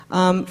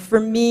For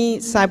me,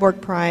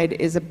 Cyborg.Pride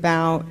is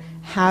about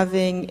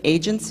having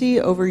agency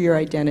over your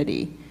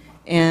identity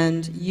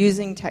and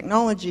using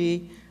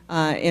technology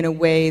in a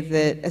way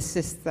that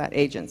assists that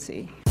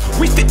agency.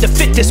 We fit the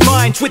fittest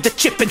minds with the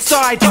chip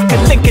inside. Like a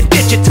link and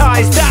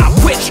digitized out,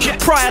 which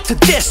prior to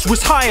this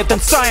was higher than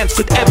science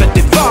could ever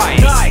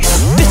devise.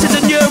 This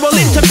is a neural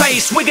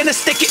interface. We're gonna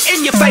stick it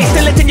in your face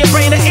till it's in your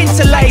brain and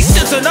interlace.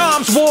 There's an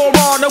arms war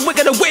on and we're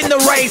gonna win the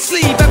race.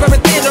 Leave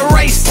everything a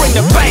race. Bring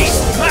the bass.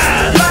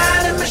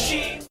 Man and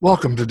machine.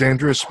 Welcome to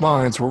Dangerous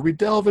Minds, where we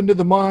delve into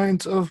the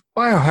minds of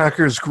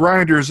biohackers,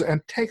 grinders,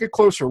 and take a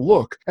closer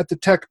look at the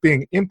tech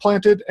being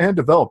implanted and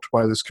developed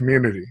by this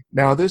community.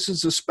 Now, this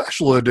is a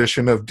special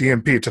edition of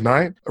DMP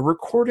Tonight, a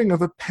recording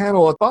of a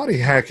panel at Body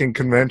Hacking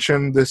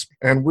Convention,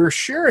 and we're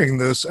sharing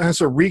this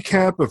as a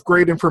recap of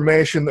great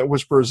information that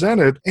was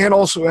presented, and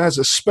also as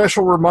a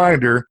special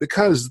reminder,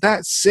 because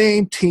that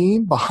same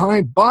team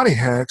behind Body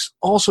Hacks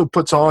also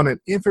puts on an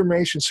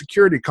information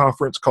security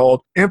conference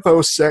called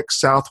InfoSec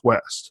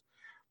Southwest.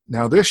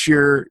 Now, this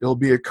year, it'll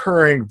be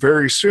occurring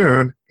very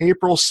soon,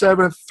 April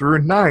 7th through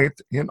 9th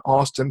in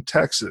Austin,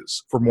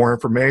 Texas. For more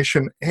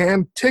information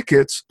and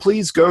tickets,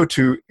 please go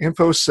to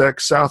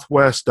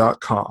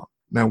infosecsouthwest.com.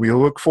 Now, we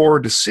look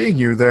forward to seeing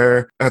you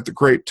there at the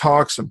great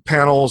talks and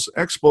panels,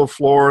 expo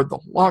floor, the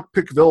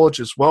Lockpick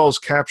Village, as well as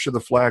Capture the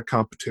Flag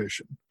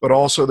competition, but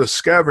also the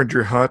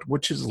scavenger hunt,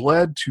 which has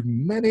led to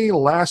many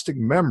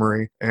lasting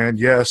memory and,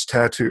 yes,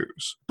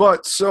 tattoos.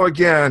 But so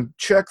again,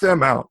 check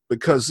them out,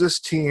 because this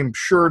team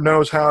sure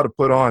knows how to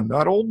put on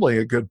not only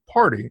a good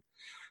party,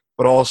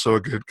 but also a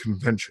good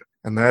convention.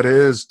 And that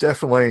is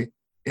definitely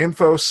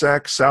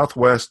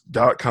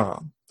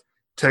infosecsouthwest.com.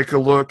 Take a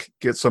look,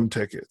 get some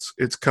tickets.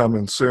 It's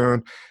coming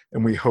soon,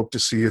 and we hope to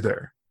see you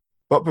there.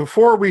 But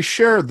before we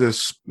share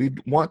this, we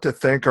want to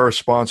thank our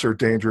sponsor,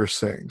 Dangerous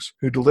Things,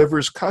 who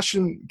delivers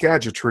custom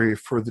gadgetry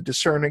for the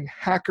discerning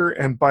hacker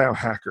and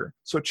biohacker.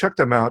 So check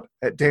them out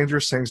at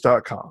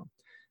dangerousthings.com.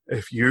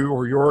 If you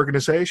or your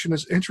organization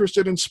is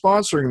interested in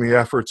sponsoring the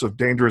efforts of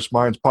Dangerous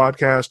Minds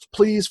podcast,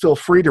 please feel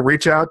free to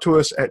reach out to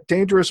us at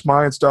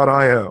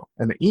dangerous.minds.io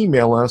and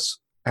email us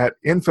at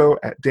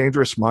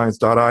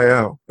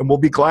info@dangerousminds.io, and we'll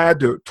be glad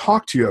to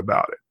talk to you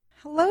about it.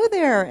 Hello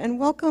there, and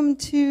welcome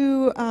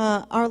to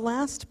our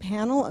last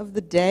panel of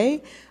the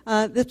day.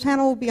 This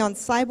panel will be on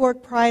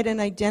Cyborg, Pride, and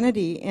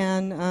Identity,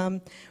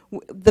 and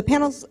the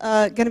panel's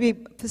going to be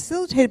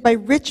facilitated by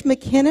Rich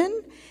McKinnon,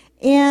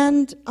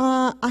 and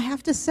I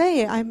have to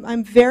say,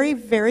 I'm very,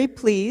 very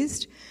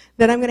pleased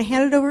that I'm going to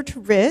hand it over to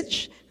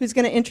Rich, who's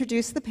going to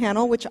introduce the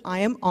panel, which I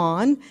am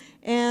on,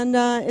 and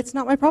it's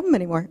not my problem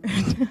anymore.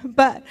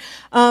 But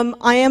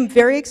I am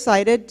very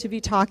excited to be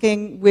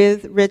talking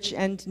with Rich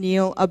and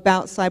Neil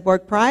about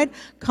Cyborg Pride.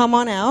 Come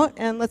on out,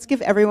 and let's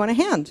give everyone a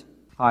hand.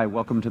 Hi,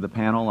 welcome to the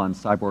panel on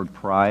Cyborg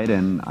Pride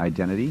and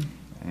Identity.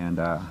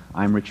 And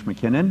I'm Rich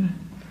McKinnon,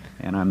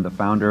 and I'm the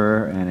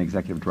founder and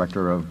executive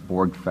director of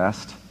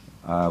BorgFest,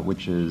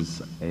 which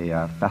is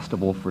a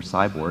festival for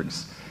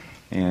cyborgs.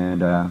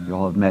 And you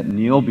all have met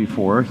Neil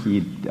before. He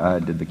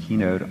did the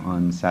keynote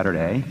on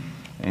Saturday,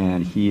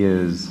 and he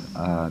is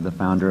the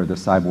founder of the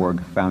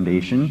Cyborg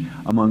Foundation,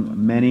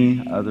 among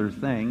many other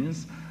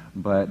things.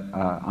 But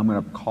I'm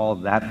going to call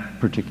that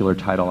particular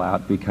title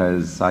out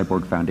because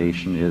Cyborg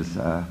Foundation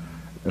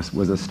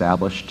was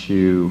established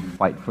to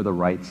fight for the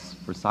rights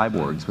for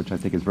cyborgs, which I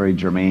think is very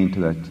germane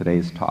to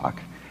today's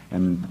talk.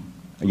 And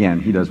again,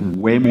 he does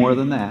way more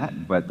than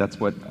that, but that's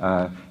what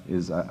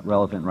is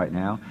relevant right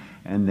now.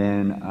 And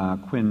then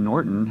Quinn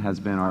Norton has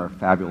been our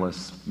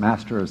fabulous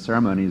master of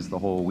ceremonies the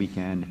whole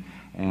weekend.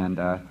 And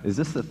is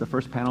this the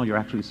first panel you're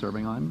actually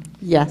serving on?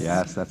 Yes.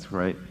 Yes, that's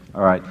great.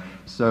 All right.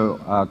 So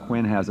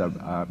Quinn has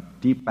a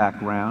deep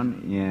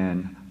background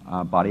in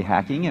body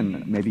hacking,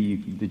 and maybe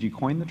did you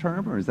coin the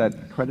term, or is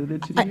that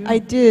credited to you? I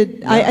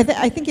did. Yeah.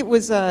 I think it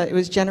was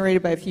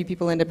generated by a few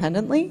people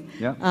independently.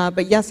 Yeah.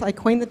 But yes, I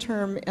coined the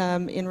term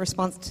in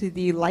response to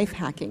the life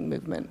hacking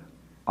movement.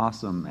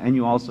 Awesome. And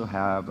you also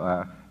have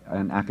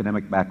an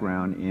academic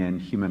background in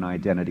human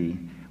identity,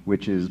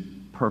 which is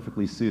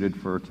perfectly suited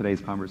for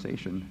today's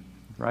conversation,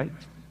 right?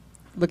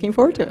 Looking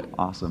forward to it.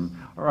 Awesome.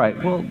 All right.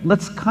 Well,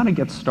 let's kind of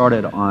get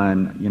started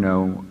on,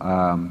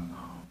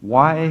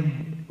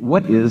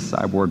 what is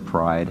Cyborg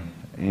Pride,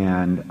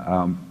 and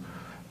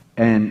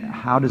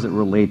how does it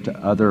relate to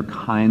other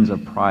kinds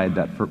of pride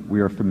that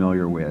we are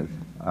familiar with?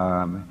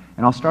 And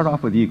I'll start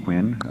off with you,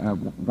 Quinn.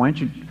 Why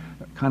don't you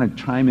kind of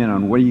chime in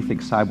on what do you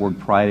think Cyborg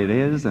Pride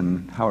is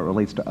and how it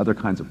relates to other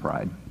kinds of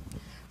pride?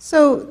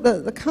 So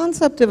the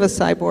concept of a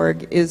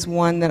cyborg is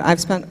one that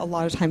I've spent a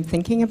lot of time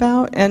thinking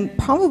about and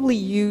probably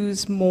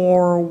use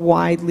more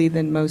widely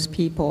than most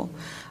people.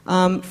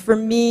 For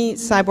me,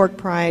 Cyborg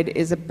Pride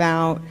is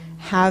about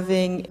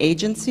having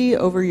agency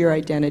over your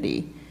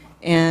identity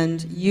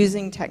and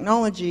using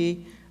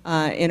technology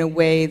in a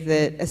way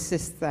that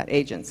assists that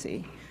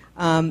agency.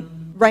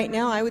 Right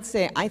now, I would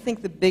say I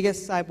think the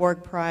biggest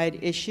Cyborg Pride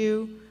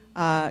issue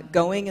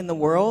going in the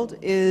world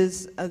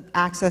is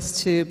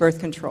access to birth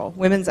control,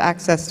 women's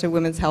access to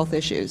women's health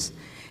issues.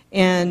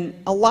 And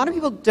a lot of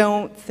people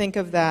don't think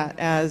of that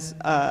as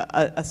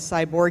a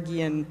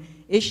cyborgian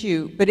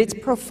issue, but it's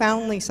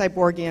profoundly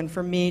cyborgian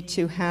for me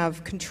to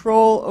have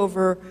control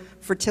over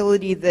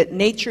fertility that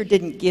nature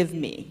didn't give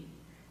me,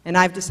 and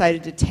I've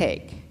decided to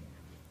take.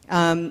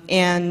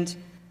 And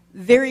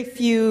very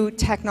few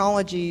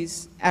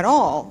technologies at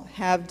all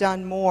have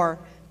done more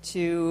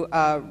to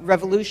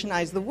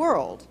revolutionize the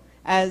world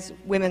as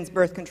women's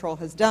birth control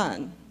has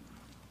done.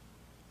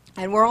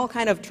 And we're all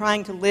kind of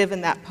trying to live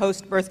in that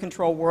post-birth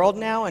control world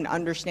now and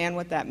understand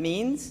what that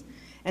means.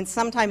 And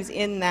sometimes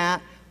in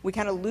that, we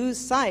kind of lose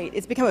sight.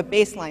 It's become a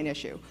baseline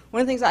issue.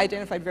 One of the things I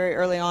identified very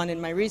early on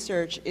in my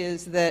research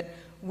is that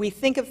we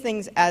think of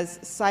things as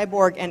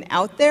cyborg and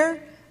out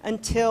there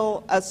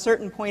until a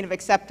certain point of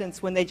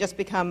acceptance when they just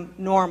become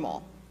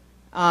normal.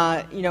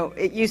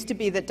 It used to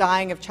be that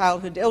dying of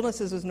childhood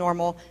illnesses was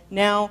normal.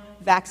 Now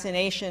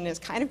vaccination is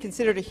kind of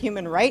considered a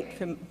human right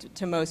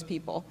to most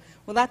people.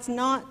 Well, that's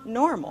not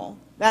normal.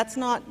 That's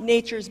not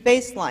nature's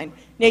baseline.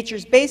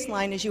 Nature's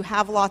baseline is you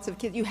have lots of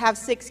kids. You have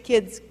 6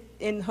 kids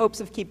in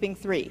hopes of keeping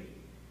 3.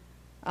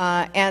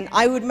 And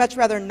I would much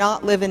rather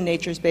not live in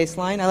nature's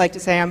baseline. I like to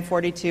say I'm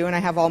 42 and I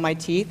have all my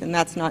teeth, and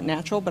that's not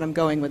natural, but I'm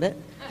going with it.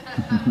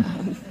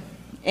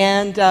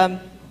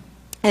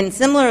 And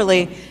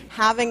similarly,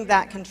 having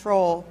that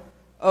control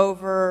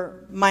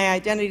over my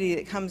identity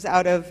that comes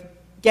out of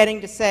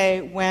getting to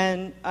say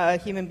when a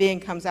human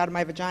being comes out of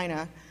my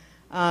vagina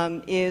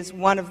is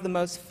one of the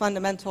most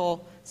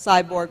fundamental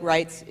cyborg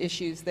rights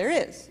issues there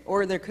is,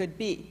 or there could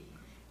be.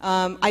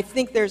 I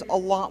think there's a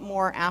lot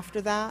more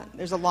after that.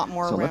 There's a lot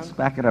more around. So let's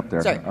back it up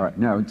there. Sorry. All right.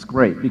 No, it's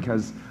great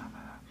because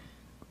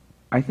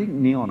I think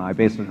Neil and I,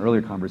 based on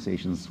earlier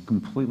conversations,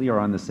 completely are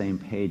on the same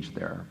page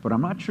there. But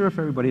I'm not sure if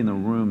everybody in the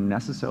room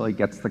necessarily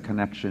gets the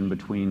connection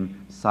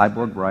between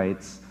cyborg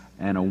rights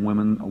and a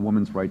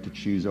woman's right to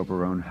choose over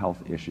her own health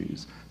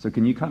issues. So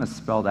can you kind of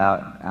spell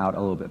that out a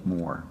little bit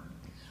more?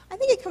 I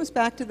think it comes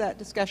back to that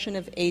discussion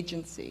of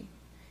agency.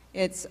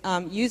 It's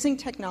using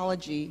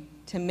technology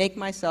to make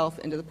myself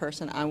into the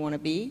person I want to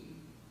be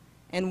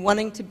and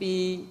wanting to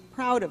be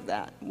proud of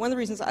that. One of the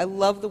reasons I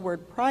love the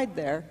word pride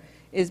there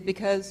is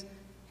because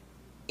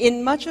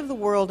in much of the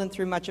world and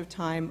through much of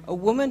time, a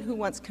woman who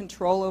wants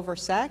control over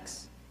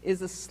sex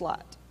is a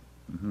slut,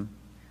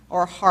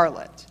 or a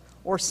harlot,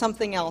 or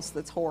something else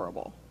that's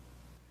horrible.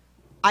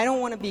 I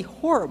don't want to be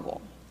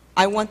horrible.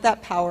 I want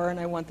that power and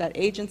I want that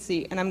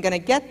agency, and I'm going to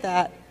get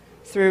that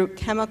through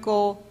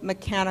chemical,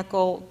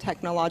 mechanical,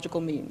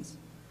 technological means.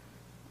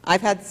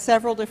 I've had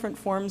several different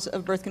forms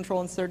of birth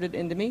control inserted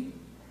into me,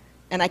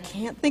 and I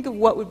can't think of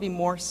what would be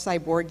more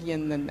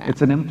cyborgian than that.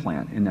 It's an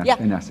implant in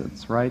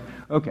essence, right?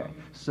 Okay,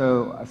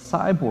 so a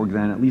cyborg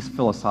then, at least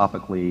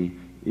philosophically,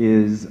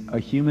 is a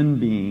human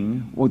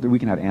being, well, we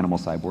can have animal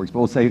cyborgs, but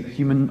we'll say a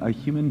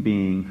human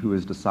being who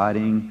is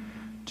deciding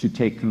to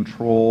take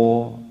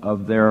control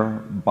of their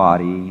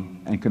body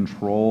and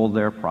control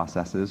their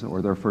processes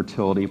or their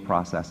fertility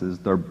processes,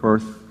 their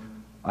birth,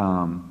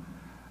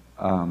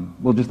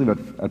 we'll just leave it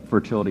at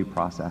fertility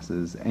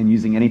processes, and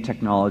using any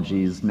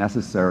technologies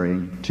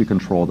necessary to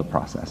control the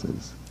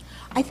processes.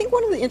 I think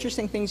one of the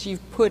interesting things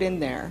you've put in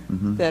there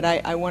that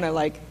I want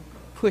to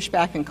push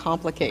back and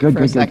complicate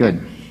for a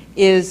second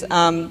is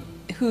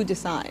who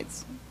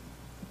decides.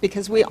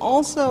 Because we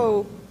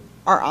also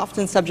are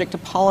often subject to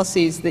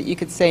policies that you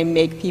could say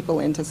make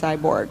people into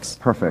cyborgs.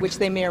 Perfect. Which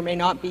they may or may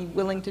not be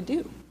willing to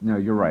do. No,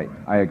 you're right.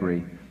 I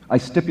agree. I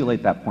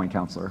stipulate that point,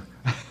 counselor.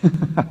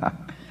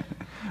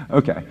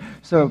 Okay,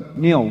 so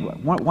Neil,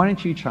 why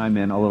don't you chime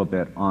in a little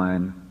bit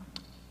on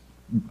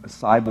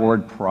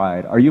cyborg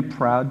pride? Are you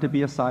proud to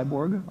be a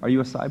cyborg? Are you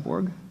a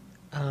cyborg?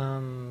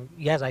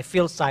 Yes, I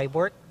feel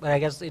cyborg, but I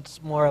guess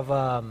it's more of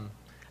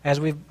as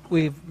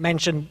we've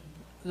mentioned,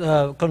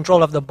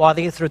 control of the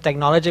body through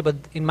technology, but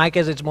in my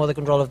case, it's more the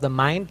control of the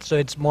mind. So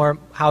it's more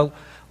how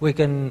we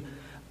can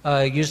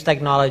use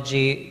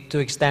technology to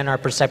extend our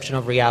perception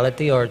of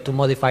reality or to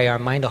modify our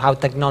mind, or how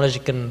technology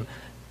can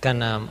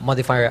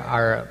modify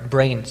our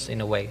brains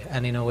in a way.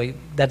 And in a way,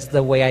 that's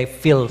the way I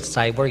feel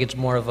cyborg. It's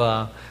more of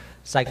a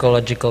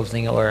psychological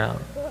thing, or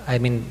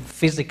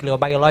physically or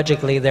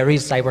biologically, there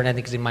is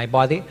cybernetics in my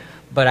body,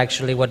 but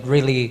actually what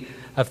really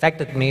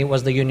affected me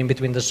was the union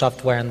between the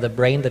software and the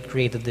brain that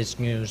created this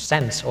new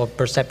sense or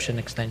perception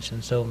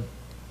extension. So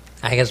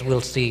I guess we'll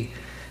see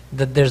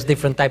that there's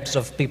different types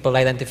of people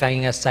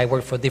identifying as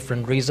cyborg for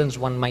different reasons.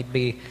 One might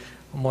be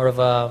more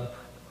of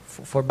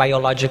for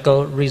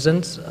biological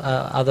reasons,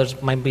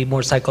 others might be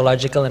more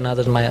psychological, and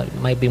others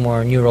might be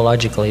more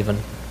neurological even.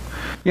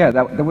 Yeah,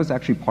 that was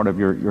actually part of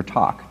your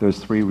talk, those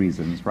 3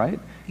 reasons, right?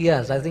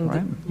 Yes, I think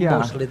right?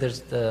 mostly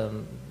there's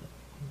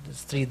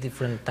 3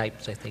 different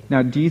types, I think.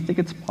 Now, do you think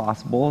it's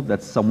possible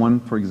that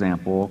someone, for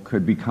example,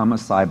 could become a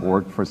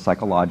cyborg for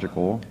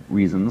psychological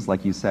reasons,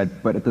 like you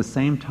said, but at the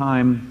same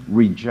time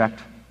reject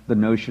the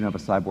notion of a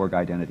cyborg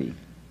identity?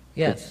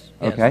 Yes.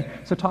 Okay,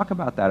 so talk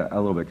about that a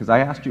little bit, because I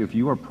asked you if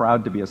you are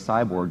proud to be a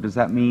cyborg. Does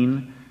that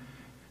mean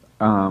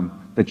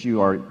that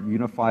you are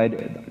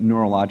unified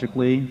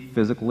neurologically,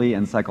 physically,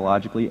 and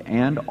psychologically,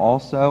 and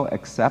also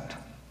accept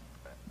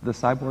the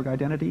cyborg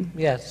identity?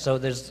 Yes, so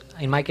there's,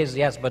 in my case,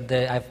 yes, but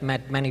I've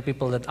met many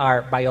people that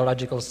are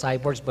biological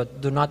cyborgs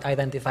but do not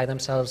identify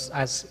themselves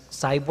as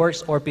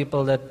cyborgs, or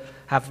people that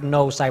have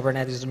no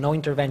cybernetics, no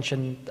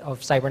intervention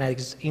of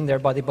cybernetics in their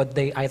body, but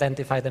they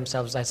identify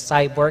themselves as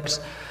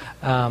cyborgs.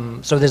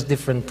 So there's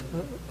different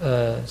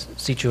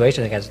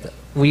situations, I guess.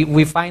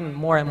 We find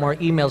more and more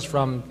emails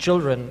from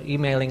children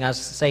emailing us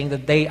saying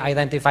that they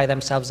identify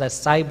themselves as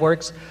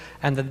cyborgs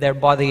and that their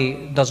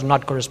body does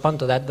not correspond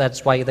to that.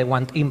 That's why they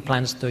want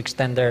implants to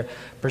extend their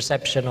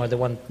perception, or they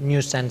want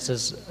new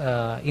senses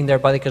in their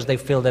body because they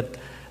feel that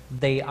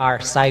they are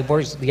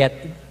cyborgs,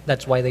 yet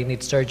that's why they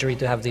need surgery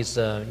to have these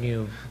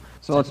new...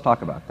 So let's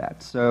talk about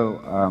that.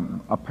 So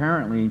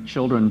apparently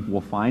children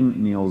will find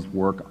Neil's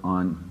work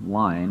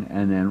online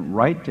and then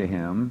write to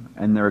him,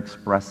 and they're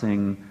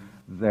expressing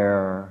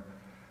their,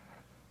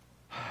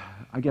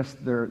 I guess,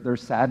 their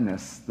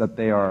sadness that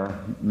they are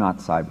not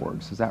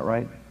cyborgs. Is that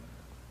right?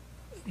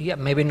 Yeah,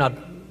 maybe not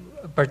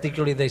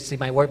particularly they see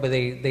my work, but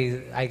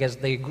I guess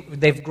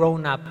they've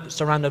grown up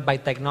surrounded by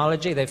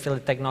technology. They feel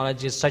that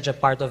technology is such a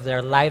part of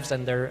their lives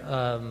and their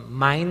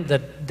mind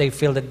that they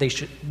feel that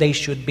they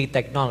should be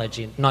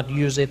technology, not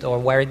use it or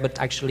wear it, but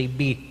actually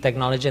be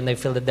technology, and they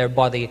feel that their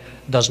body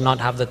does not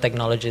have the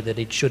technology that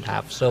it should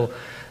have. So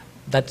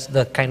that's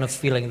the kind of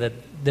feeling that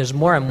there's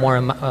more and more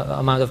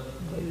amount of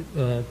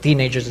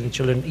teenagers and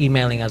children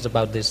emailing us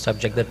about this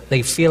subject, that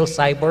they feel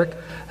cyborg,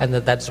 and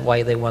that's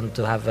why they want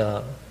to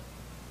have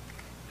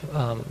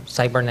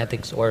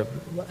cybernetics or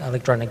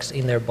electronics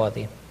in their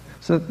body.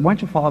 So why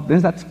don't you follow up?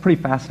 That's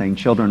pretty fascinating.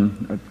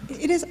 Children...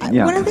 It is.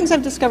 Yeah. One of the things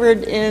I've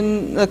discovered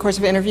in the course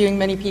of interviewing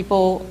many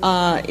people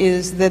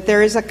is that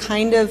there is a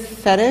kind of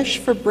fetish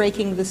for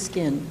breaking the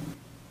skin.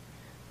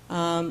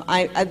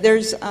 I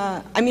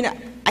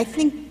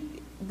think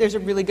there's a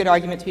really good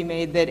argument to be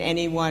made that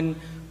anyone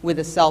with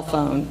a cell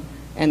phone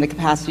and the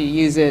capacity to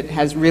use it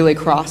has really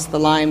crossed the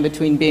line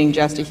between being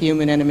just a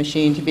human and a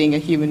machine to being a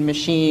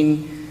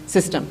human-machine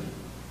system.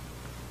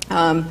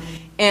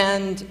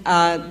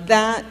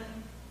 That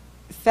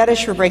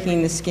fetish for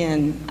breaking the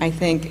skin, I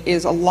think,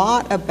 is a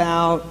lot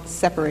about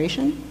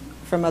separation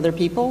from other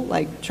people,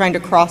 like trying to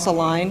cross a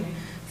line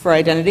for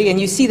identity,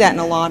 and you see that in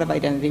a lot of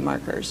identity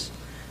markers.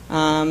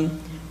 And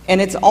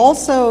it's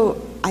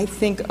also, I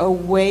think, a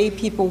way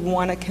people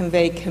want to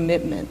convey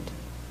commitment.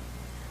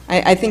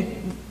 I think,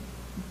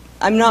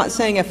 I'm not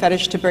saying a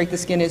fetish to break the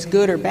skin is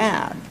good or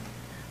bad,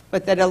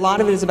 but that a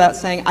lot of it is about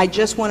saying, I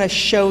just want to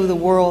show the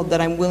world that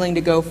I'm willing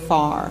to go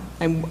far,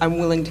 I'm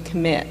willing to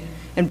commit,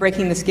 and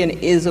breaking the skin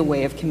is a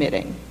way of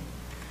committing.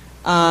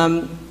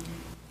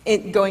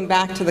 Going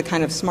back to the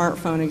kind of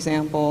smartphone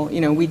example,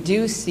 we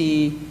do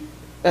see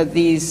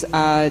these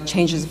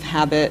changes of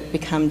habit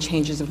become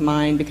changes of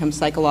mind, become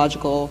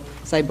psychological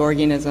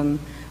cyborganism,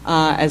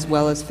 as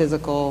well as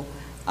physical,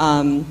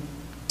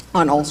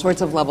 on all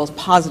sorts of levels,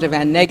 positive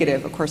and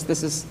negative. Of course,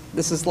 this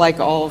is like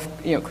all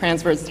of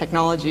Cransford's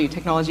technology.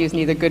 Technology is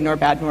neither good nor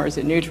bad, nor is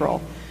it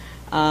neutral.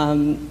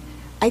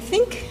 I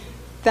think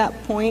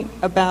that point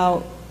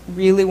about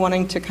really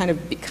wanting to kind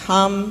of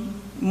become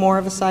more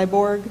of a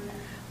cyborg,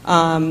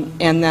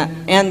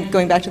 and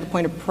going back to the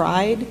point of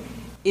pride,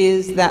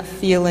 is that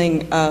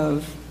feeling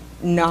of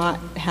not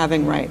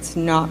having rights,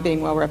 not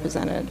being well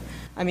represented.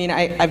 I mean,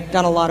 I've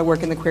done a lot of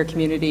work in the queer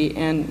community,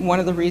 and one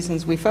of the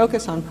reasons we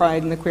focus on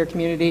pride in the queer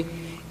community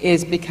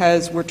is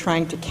because we're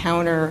trying to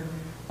counter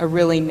a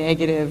really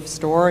negative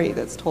story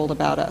that's told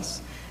about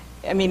us.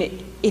 I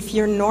mean, if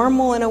you're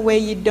normal in a way,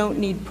 you don't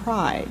need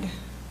pride.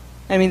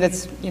 I mean,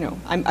 that's,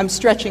 I'm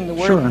stretching the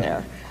word Sure.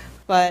 there.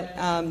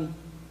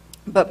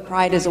 But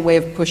pride is a way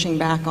of pushing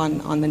back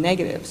on the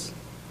negatives.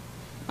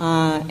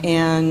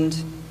 And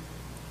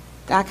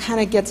that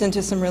kind of gets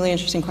into some really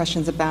interesting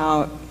questions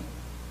about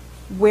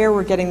where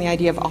we're getting the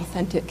idea of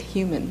authentic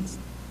humans,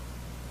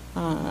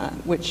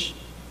 which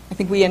I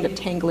think we end up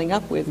tangling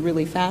up with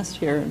really fast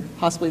here, and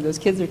possibly those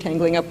kids are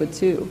tangling up with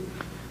too.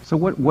 So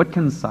what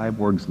can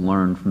cyborgs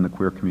learn from the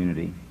queer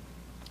community?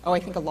 Oh, I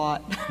think a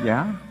lot.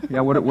 Yeah? Yeah,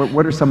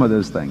 what are some of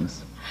those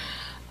things?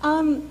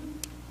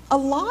 A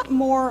lot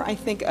more, I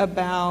think,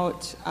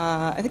 about,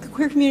 I think the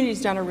queer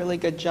community's done a really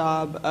good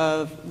job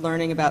of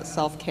learning about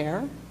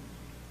self-care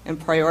and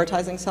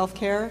prioritizing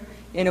self-care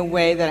in a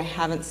way that I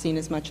haven't seen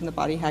as much in the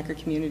body hacker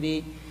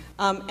community.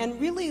 And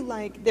really,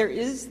 like, there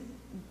is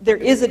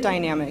a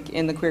dynamic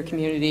in the queer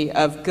community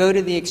of go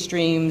to the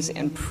extremes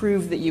and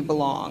prove that you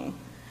belong.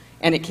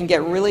 And it can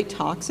get really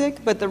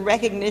toxic, but the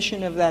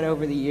recognition of that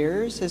over the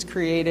years has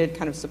created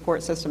kind of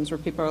support systems where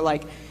people are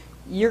like,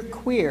 you're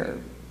queer,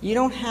 you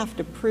don't have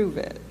to prove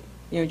it.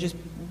 Just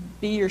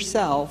be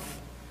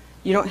yourself.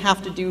 You don't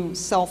have to do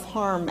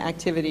self-harm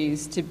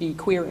activities to be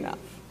queer enough.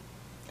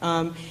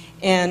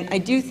 And I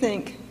do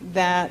think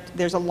that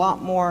there's a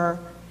lot more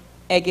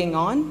egging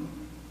on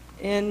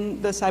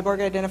in the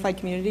cyborg-identified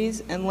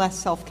communities and less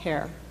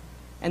self-care.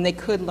 And they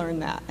could learn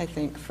that, I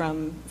think,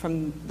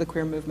 from the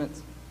queer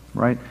movements.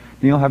 Right.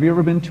 Neil, have you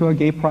ever been to a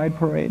gay pride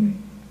parade?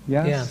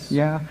 Yes? Yes.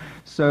 Yeah.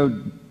 So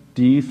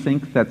do you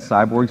think that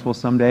cyborgs will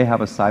someday have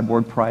a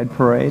cyborg pride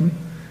parade?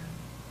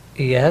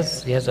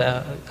 Yes.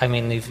 I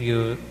mean, if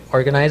you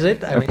organize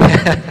it, I mean.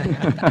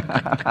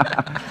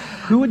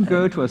 Who would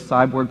go to a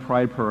Cyborg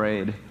Pride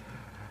parade?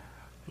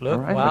 Look,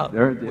 Right. wow,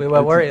 we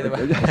were worried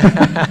about it.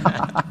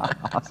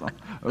 Awesome.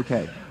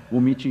 Okay,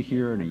 we'll meet you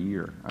here in a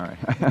year. All right.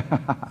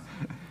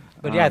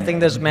 But yeah, I think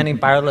there's many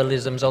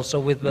parallelisms also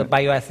with the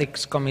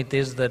bioethics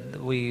committees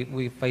that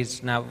we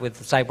face now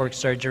with cyborg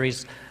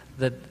surgeries.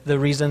 That the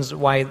reasons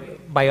why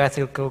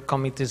bioethical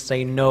committees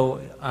say no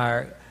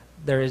are,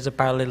 there is a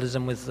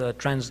parallelism with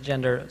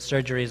transgender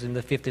surgeries in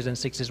the 50s and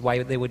 60s,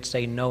 why they would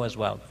say no as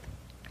well.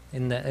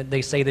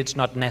 They say that it's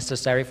not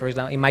necessary. For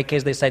example, in my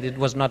case, they said it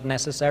was not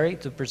necessary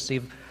to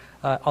perceive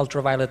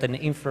ultraviolet and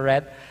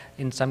infrared.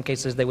 In some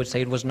cases, they would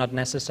say it was not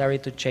necessary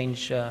to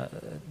change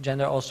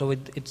gender. Also,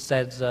 it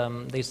says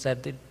they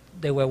said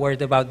they were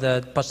worried about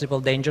the possible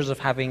dangers of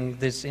having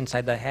this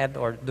inside the head,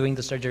 or doing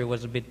the surgery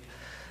was a bit.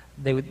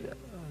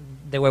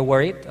 They were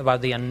worried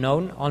about the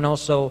unknown, and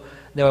also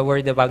they were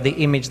worried about the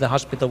image the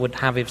hospital would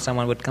have if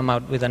someone would come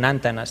out with an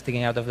antenna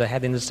sticking out of the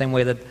head, in the same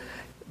way that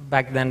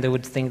back then they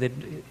would think that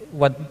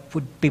what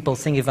would people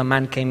think if a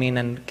man came in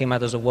and came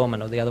out as a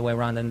woman, or the other way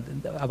around,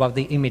 and about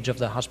the image of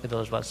the hospital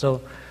as well.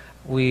 So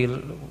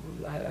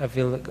I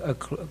feel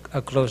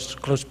a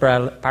close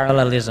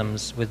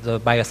parallelisms with the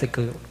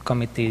bioethical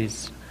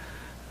committees.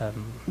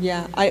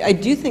 Yeah, I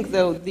do think,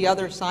 though, the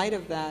other side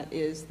of that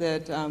is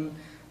that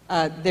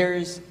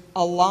there's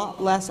a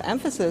lot less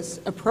emphasis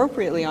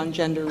appropriately on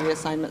gender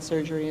reassignment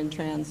surgery and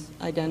trans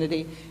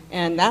identity.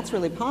 And that's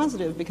really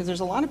positive, because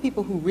there's a lot of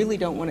people who really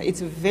don't want to.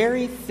 It's a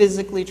very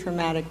physically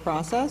traumatic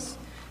process,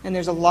 and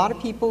there's a lot of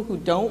people who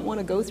don't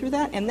want to go through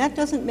that, and that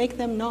doesn't make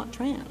them not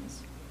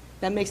trans.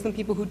 That makes them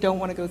people who don't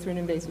want to go through an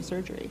invasive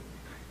surgery.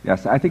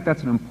 Yes, I think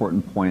that's an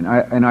important point.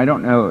 And I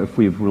don't know if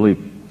we've really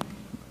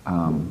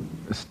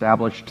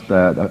established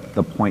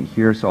the point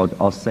here, so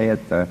I'll say it.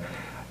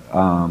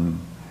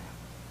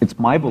 It's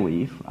my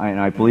belief, and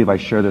I believe I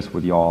share this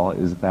with y'all,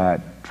 is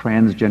that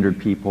transgendered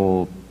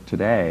people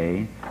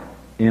today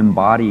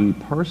embody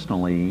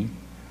personally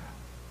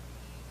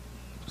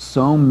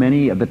so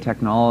many of the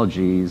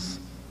technologies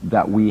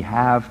that we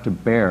have to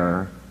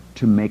bear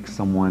to make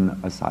someone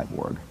a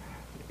cyborg.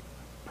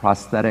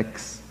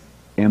 Prosthetics,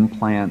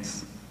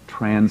 implants,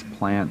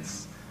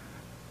 transplants,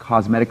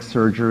 cosmetic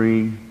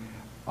surgery,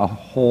 a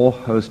whole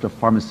host of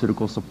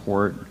pharmaceutical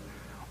support,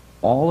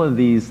 all of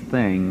these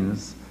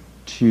things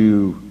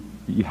to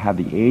have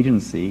the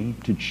agency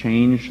to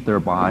change their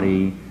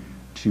body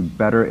to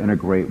better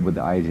integrate with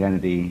the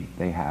identity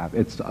they have.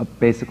 It's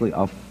basically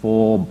a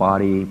full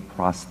body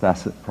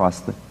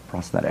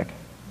prosthetic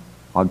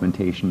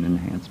augmentation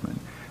enhancement.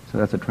 So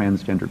that's a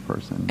transgendered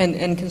person.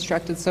 And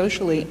constructed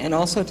socially, and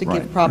also to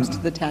give props to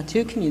the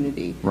tattoo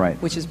community,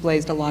 which has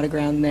blazed a lot of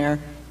ground there,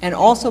 and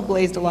also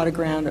blazed a lot of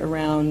ground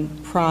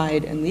around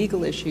pride and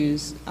legal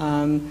issues.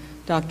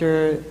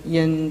 Dr.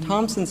 Yin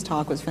Thompson's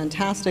talk was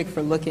fantastic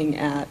for looking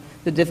at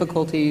the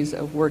difficulties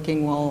of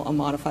working while a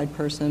modified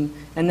person,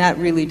 and that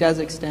really does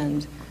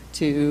extend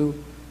to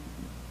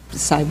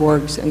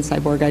cyborgs and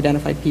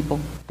cyborg-identified people.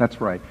 That's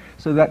right.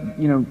 So that,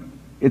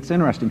 it's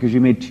interesting because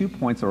you made 2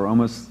 points that are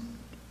almost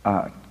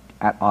at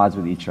odds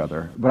with each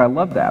other. But I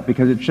love that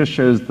because it just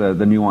shows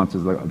the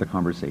nuances of the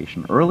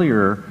conversation.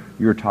 Earlier,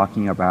 you were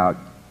talking about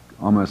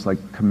almost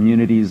like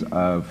communities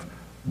of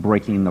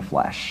breaking the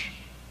flesh,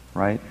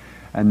 right?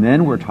 And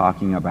then we're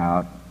talking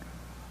about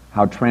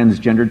how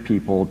transgendered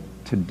people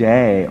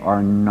today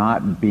are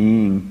not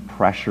being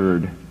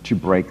pressured to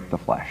break the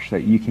flesh,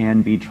 that you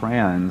can be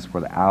trans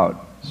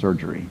without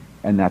surgery,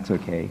 and that's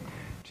okay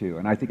too.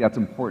 And I think that's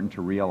important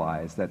to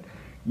realize, that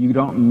you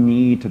don't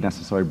need to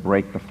necessarily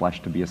break the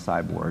flesh to be a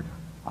cyborg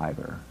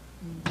either,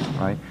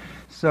 right?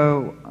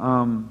 So,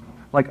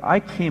 like, I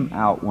came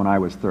out when I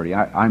was 30.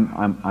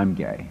 I'm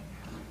gay,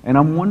 and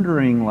I'm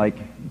wondering, like,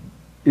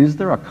 is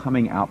there a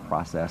coming out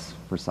process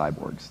for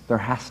cyborgs? There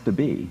has to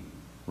be,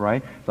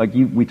 right? Like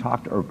we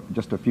talked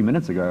just a few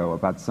minutes ago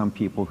about some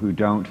people who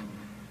don't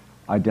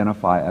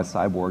identify as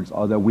cyborgs,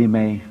 although we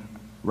may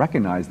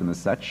recognize them as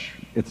such.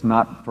 It's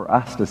not for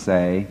us to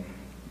say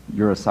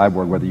you're a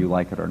cyborg whether you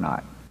like it or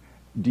not.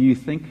 Do you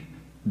think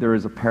there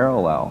is a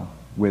parallel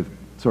with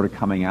sort of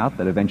coming out,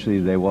 that eventually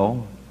they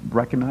will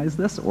recognize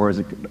this, or is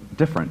it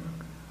different?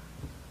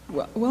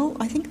 Well,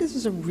 I think this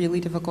is a really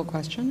difficult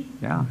question.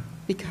 Yeah.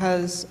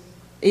 Because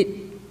it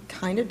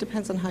kind of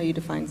depends on how you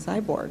define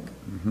cyborg.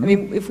 I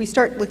mean, if we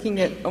start looking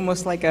at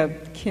almost like a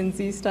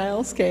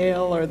Kinsey-style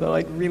scale, or the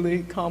like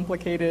really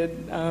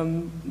complicated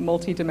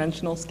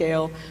multi-dimensional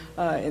scale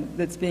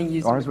that's being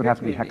used. Ours would have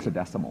to be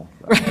hexadecimal.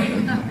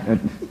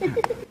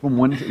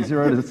 From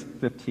 0 to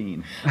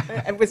 15.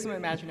 And with some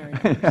imaginary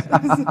numbers.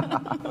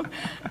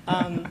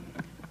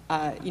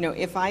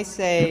 If I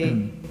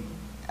say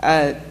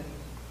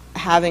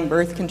having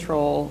birth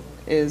control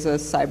is a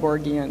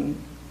cyborgian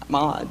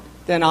mod,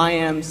 then I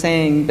am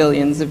saying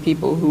billions of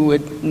people who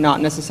would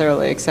not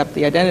necessarily accept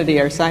the identity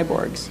are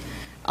cyborgs.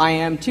 I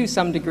am, to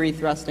some degree,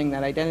 thrusting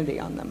that identity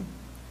on them.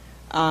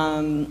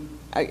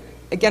 I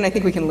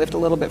think we can lift a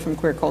little bit from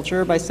queer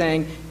culture by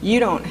saying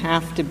you don't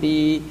have to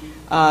be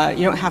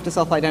You don't have to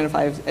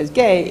self-identify as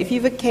gay. If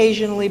you've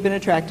occasionally been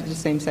attracted to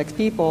same-sex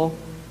people,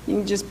 you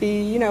can just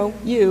be,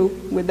 you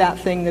with that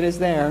thing that is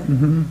there.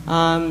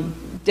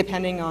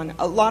 Depending on,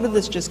 a lot of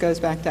this just goes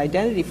back to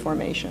identity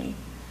formation.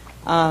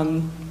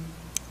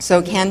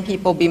 So can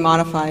people be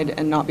modified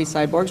and not be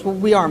cyborgs? Well,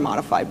 we are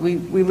modified. We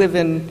live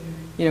in,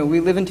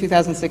 we live in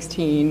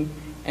 2016,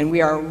 and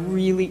we are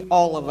really,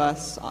 all of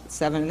us,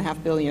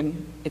 7.5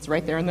 billion, it's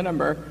right there in the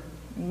number,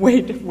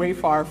 way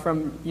far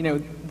from,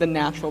 the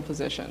natural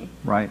position.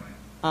 Right.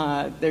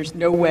 There's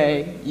no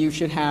way you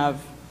should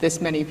have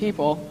this many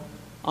people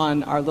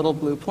on our little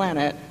blue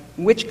planet,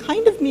 which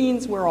kind of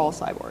means we're all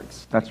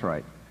cyborgs. That's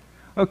right.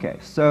 Okay,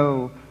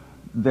 so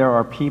there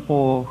are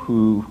people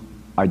who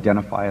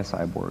identify as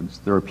cyborgs,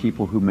 there are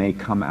people who may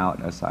come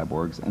out as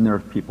cyborgs, and there are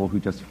people who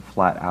just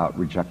flat out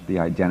reject the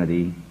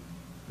identity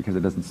because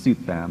it doesn't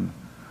suit them,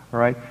 all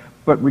right?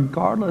 But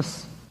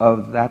regardless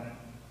of that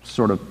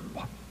sort of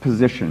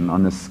position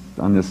on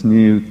this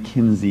new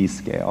Kinsey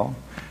scale,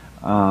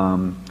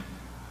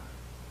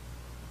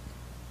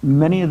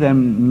 many of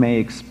them may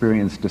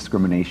experience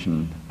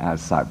discrimination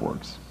as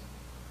cyborgs,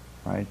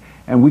 right?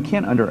 And we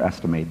can't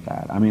underestimate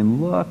that. I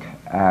mean, look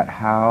at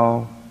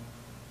how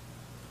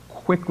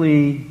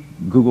quickly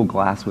Google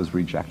Glass was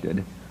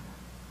rejected,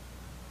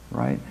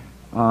 right?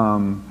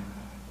 I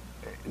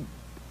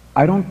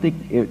don't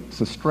think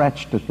it's a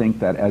stretch to think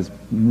that as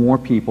more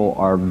people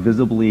are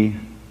visibly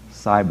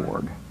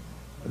cyborg,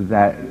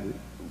 that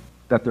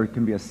there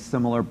can be a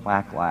similar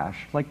backlash.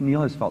 Like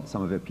Neil has felt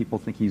some of it. People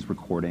think he's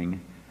recording,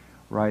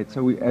 right?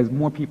 So as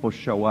more people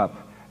show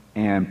up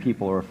and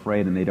people are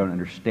afraid and they don't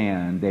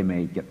understand, they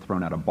may get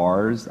thrown out of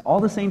bars. All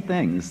the same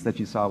things that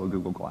you saw with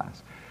Google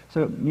Glass.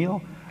 So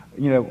Neil,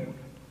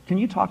 can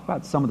you talk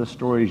about some of the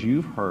stories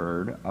you've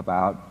heard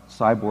about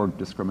cyborg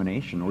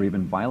discrimination or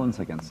even violence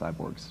against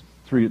cyborgs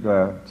through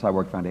the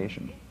Cyborg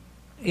Foundation?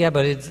 Yeah,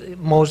 but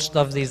most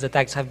of these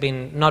attacks have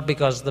been not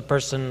because the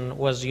person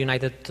was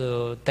united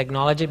to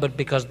technology, but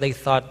because they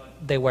thought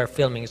they were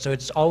filming. So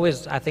it's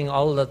always, I think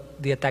all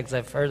the attacks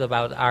I've heard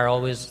about are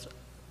always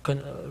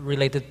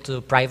related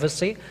to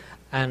privacy,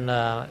 and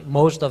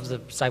most of the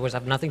cyborgs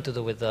have nothing to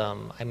do with,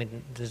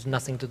 there's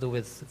nothing to do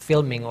with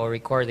filming or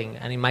recording.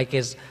 And in my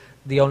case,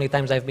 the only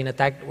times I've been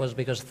attacked was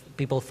because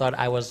people thought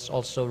I was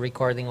also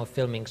recording or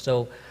filming.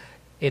 So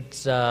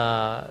it's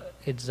a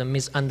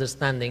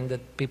misunderstanding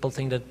that people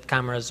think that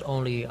cameras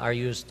only are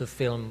used to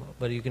film,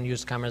 but you can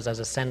use cameras as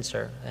a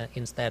sensor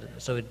instead.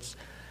 So it's,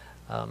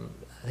 I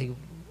think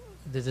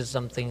this is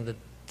something that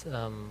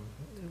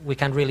we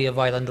can't really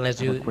avoid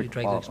unless you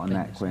try to explain on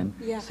that, this. Quinn.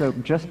 Yeah. So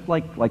just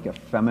like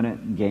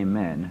effeminate gay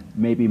men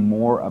may be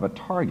more of a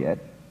target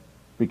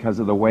because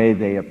of the way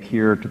they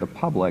appear to the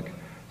public,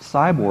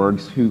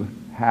 cyborgs who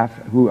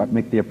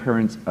make the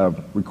appearance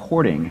of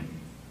recording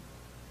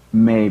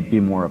may be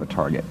more of a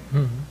target.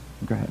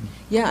 Mm-hmm. Go ahead.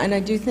 Yeah, and I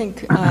do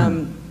think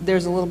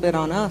there's a little bit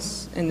on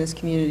us in this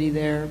community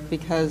there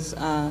because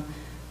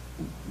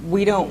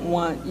we don't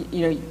want,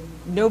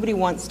 nobody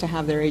wants to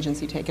have their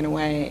agency taken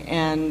away,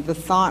 and the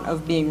thought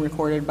of being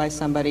recorded by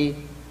somebody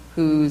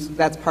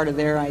that's part of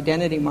their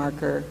identity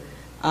marker,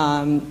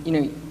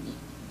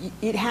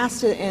 it has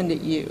to end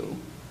at you.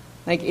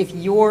 Like if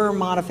your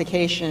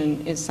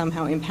modification is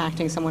somehow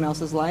impacting someone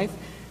else's life,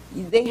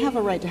 they have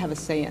a right to have a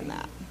say in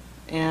that.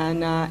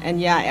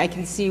 And yeah, I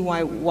can see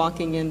why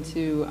walking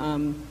into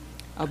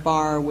a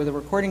bar with a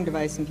recording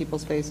device in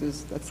people's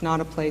faces, that's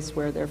not a place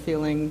where they're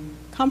feeling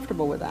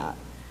comfortable with that.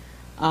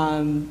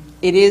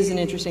 It is an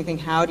interesting thing.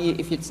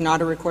 If it's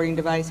not a recording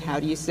device, how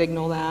do you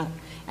signal that?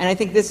 And I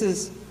think this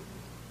is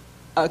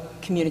a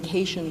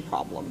communication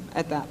problem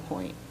at that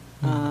point.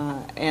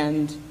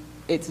 And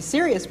it's a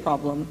serious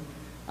problem,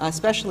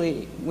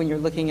 especially when you're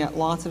looking at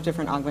lots of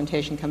different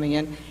augmentation coming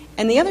in.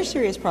 And the other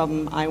serious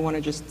problem I want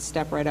to just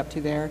step right up to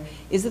there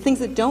is the things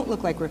that don't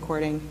look like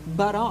recording,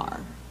 but are.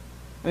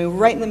 I mean,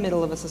 right in the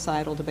middle of a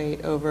societal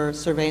debate over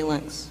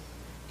surveillance.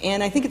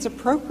 And I think it's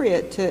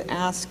appropriate to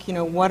ask,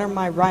 what are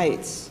my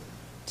rights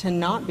to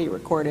not be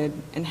recorded,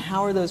 and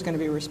how are those going to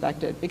be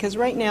respected? Because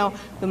right now,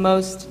 the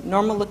most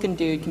normal-looking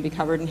dude can be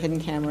covered in hidden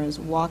cameras,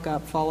 walk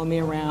up, follow me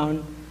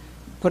around,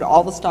 put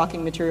all the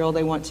stalking material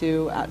they want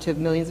to out to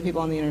millions of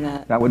people on the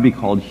internet. That would be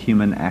called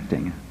human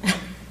acting.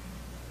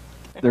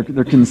 They're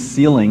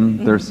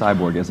concealing their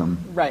cyborgism.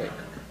 Right.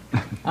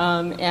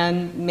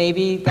 And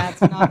maybe that's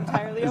not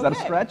entirely Is okay. that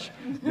a stretch?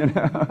 Sure.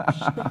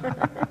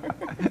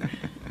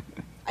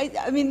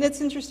 I mean,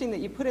 that's interesting that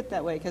you put it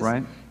that way, because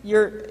right.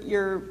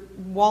 you're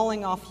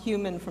walling off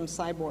human from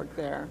cyborg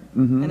there,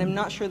 and I'm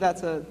not sure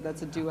that's a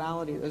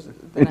duality.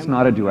 It's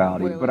not a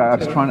duality, but I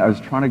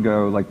was trying to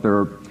go like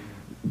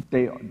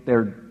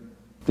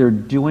they're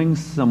doing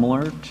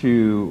similar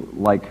to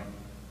like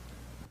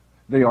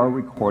they are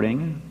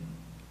recording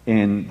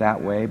in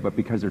that way, but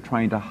because they're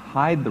trying to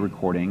hide the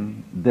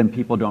recording, then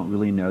people don't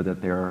really know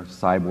that they're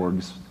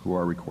cyborgs who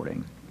are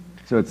recording.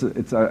 So it's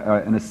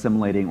an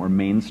assimilating or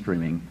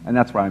mainstreaming, and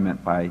that's what I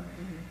meant by...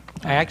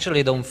 I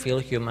actually don't feel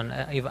human.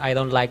 I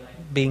don't like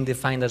being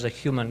defined as a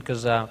human,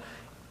 because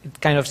it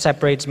kind of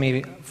separates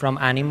me from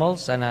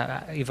animals, and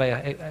if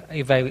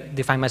I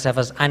define myself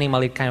as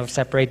animal, it kind of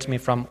separates me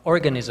from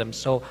organisms.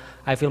 So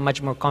I feel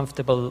much more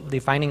comfortable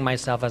defining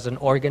myself as an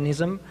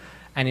organism,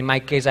 and in my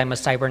case, I'm a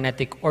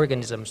cybernetic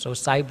organism. So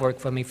cyborg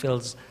for me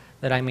feels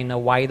that I'm in a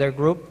wider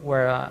group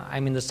where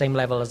I'm in the same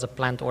level as a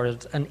plant or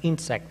as an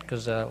insect,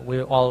 because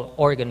we're all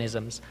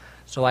organisms.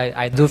 So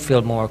I do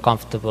feel more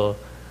comfortable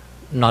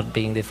not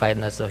being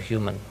defined as a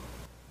human.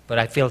 But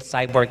I feel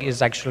cyborg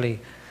is actually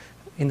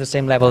in the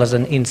same level as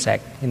an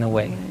insect, in a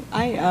way.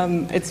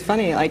 It's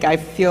funny, like I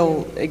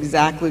feel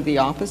exactly the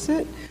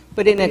opposite,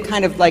 but in a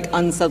kind of like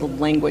unsettled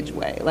language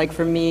way. Like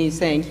for me,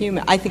 saying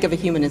human, I think of a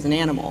human as an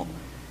animal,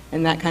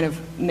 and that kind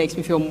of makes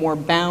me feel more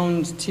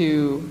bound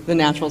to the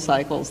natural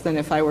cycles than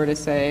if I were to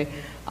say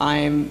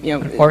I'm,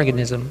 an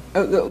organism.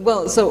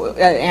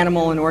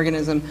 Animal and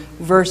organism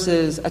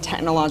versus a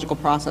technological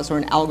process or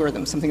an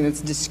algorithm, something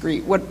that's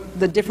discrete. What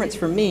the difference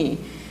for me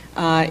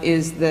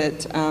is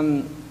that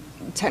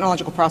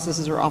technological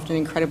processes are often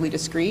incredibly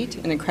discrete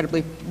and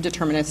incredibly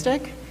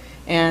deterministic,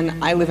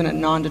 and I live in a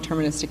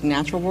non-deterministic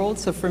natural world.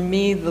 So for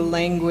me, the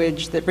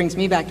language that brings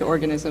me back to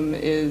organism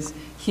is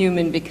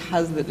human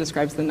because it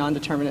describes the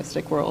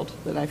non-deterministic world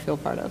that I feel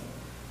part of.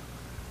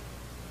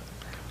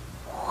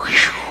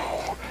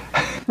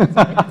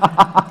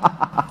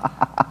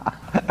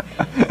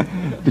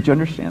 Did you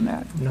understand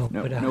that? No.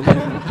 But,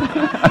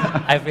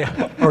 I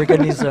feel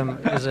organism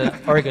is an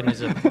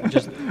organism,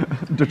 just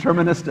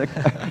deterministic.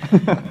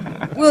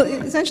 Well,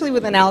 essentially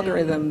with an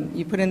algorithm,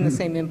 you put in the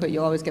same input,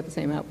 you'll always get the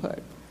same output.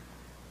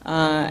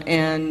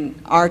 And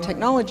our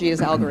technology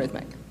is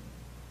algorithmic.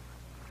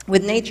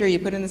 With nature, you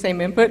put in the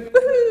same input,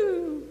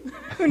 woohoo!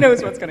 Who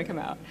knows what's going to come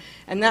out?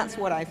 And that's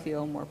what I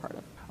feel more part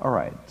of. All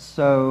right,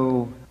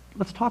 so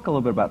let's talk a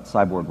little bit about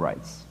cyborg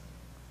rights.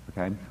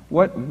 Okay,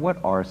 what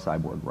are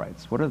cyborg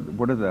rights? What are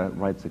the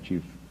rights that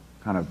you've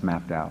kind of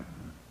mapped out?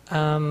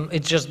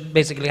 It's just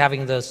basically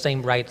having the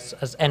same rights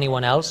as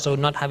anyone else, so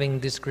not having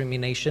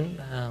discrimination.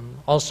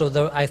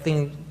 Also, I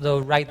think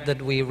the right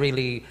that we're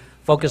really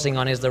focusing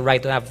on is the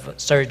right to have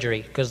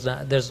surgery, because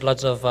there's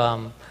lots of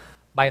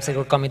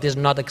bioethical committees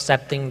not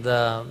accepting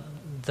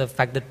the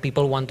fact that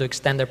people want to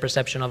extend their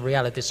perception of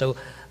reality. So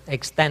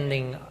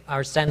extending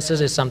our senses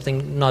is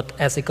something not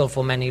ethical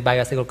for many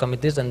bioethical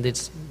committees, and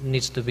this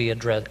needs to be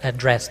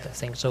addressed, I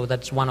think. So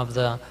that's one of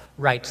the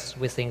rights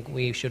we think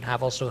we should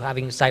have. Also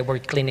having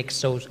cyborg clinics,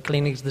 so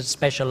clinics that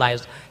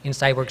specialize in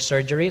cyborg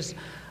surgeries,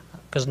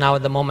 because now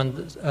at the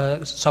moment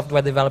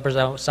software developers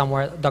are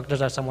somewhere,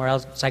 doctors are somewhere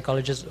else,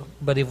 psychologists,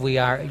 but if we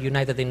are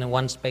united in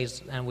one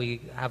space and we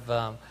have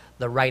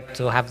the right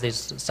to have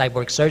this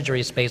cyborg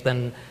surgery space,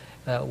 then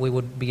we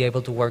would be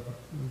able to work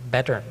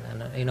better,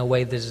 and in a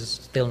way this is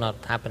still not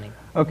happening.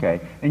 Okay,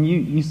 and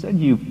you said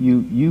you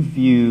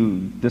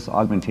view this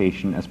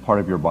augmentation as part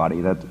of your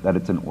body, that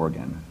it's an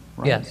organ,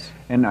 right? Yes.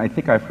 And I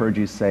think I've heard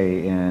you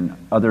say in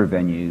other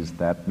venues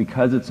that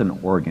because it's an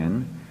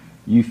organ,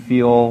 you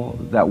feel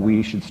that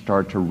we should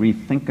start to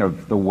rethink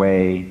of the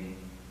way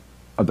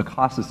of the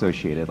costs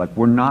associated. Like,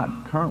 we're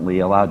not currently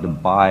allowed to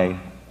buy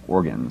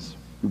organs.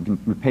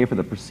 We pay for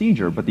the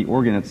procedure, but the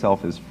organ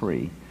itself is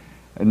free.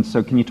 And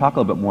so can you talk a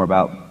little bit more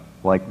about,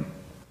 like,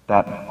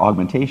 that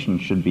augmentation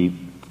should be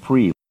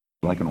free,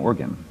 like an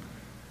organ?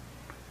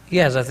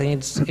 Yes, I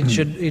think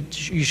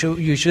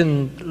you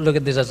shouldn't look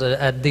at this as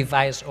a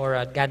device or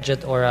a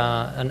gadget or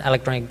an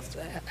electronic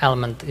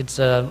element. It's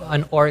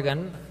an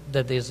organ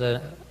that is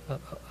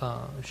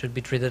should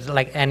be treated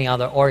like any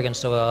other organ.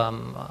 So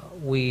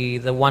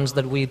the ones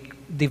that we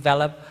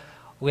develop,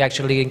 we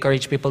actually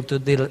encourage people to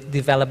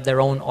develop their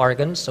own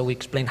organs. So we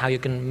explain how you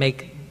can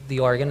make the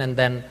organ, and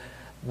then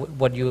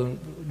what you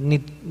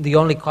need, the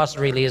only cost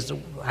really is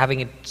having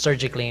it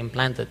surgically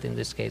implanted in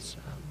this case,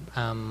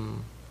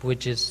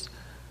 which is,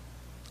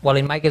 well,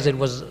 in my case it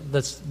was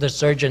the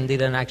surgeon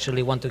didn't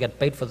actually want to get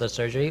paid for the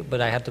surgery,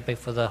 but I had to pay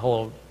for the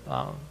whole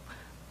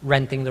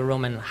renting the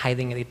room and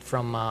hiding it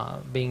from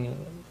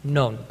being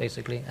known,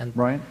 basically. And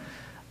right.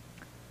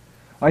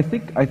 I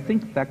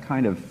think that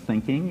kind of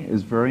thinking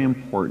is very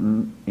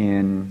important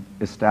in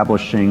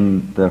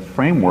establishing the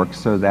framework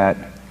so that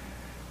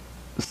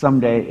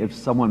someday if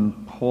someone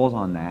pulls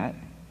on that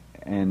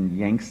and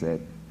yanks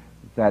it,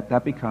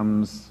 that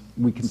becomes,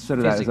 we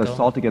consider that as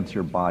assault against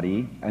your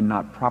body and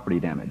not property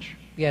damage.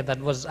 Yeah, that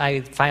was,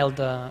 I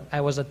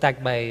was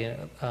attacked by,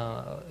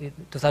 in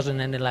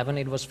 2011,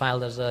 it was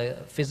filed as a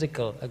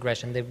physical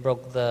aggression. They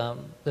broke the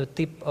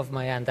tip of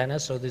my antenna,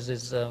 so this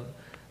is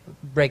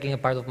breaking a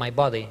part of my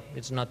body.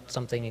 It's not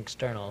something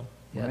external.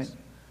 Yes.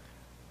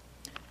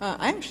 Right.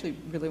 I actually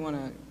really want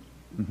to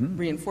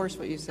reinforce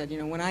what you said. You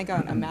know, when I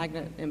got a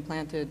magnet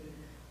implanted,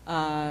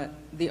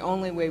 the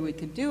only way we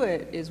could do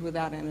it is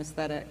without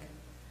anesthetic.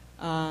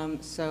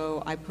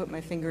 So I put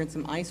my finger in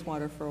some ice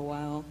water for a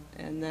while,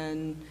 and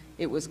then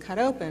it was cut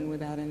open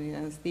without any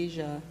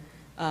anesthesia.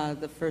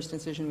 The first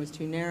incision was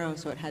too narrow,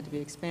 so it had to be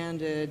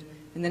expanded,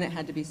 and then it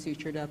had to be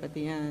sutured up at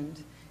the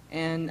end.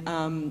 And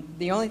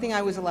the only thing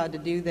I was allowed to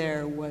do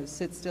there was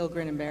sit still,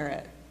 grin, and bear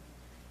it.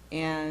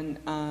 And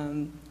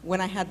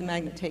when I had the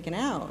magnet taken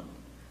out,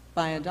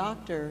 by a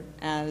doctor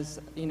as,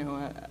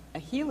 a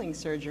healing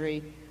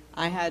surgery,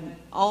 I had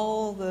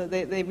all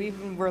they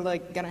even were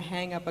like going to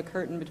hang up a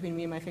curtain between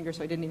me and my finger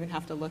so I didn't even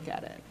have to look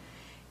at it.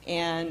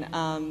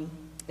 And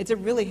it's a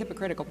really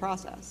hypocritical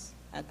process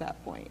at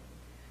that point.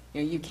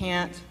 You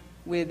can't,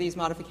 with these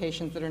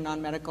modifications that are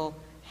non-medical,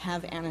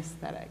 have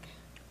anesthetic.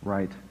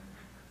 Right.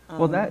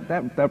 Well,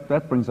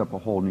 that brings up a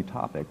whole new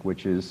topic,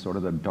 which is sort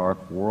of the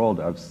dark world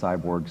of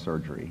cyborg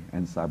surgery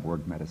and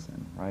cyborg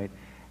medicine, right?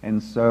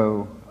 And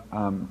so,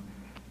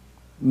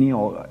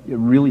 Neil, it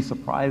really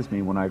surprised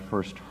me when I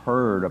first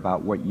heard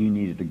about what you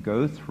needed to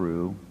go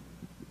through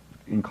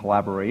in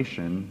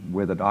collaboration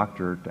with a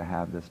doctor to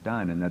have this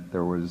done, and that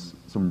there was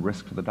some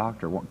risk to the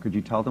doctor. Could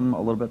you tell them a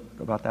little bit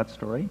about that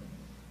story?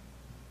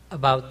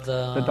 About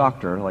the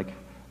doctor,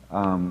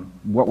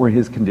 what were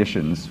his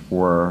conditions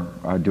for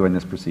doing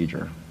this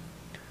procedure?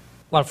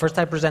 Well, first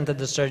I presented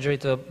the surgery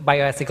to a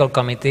bioethical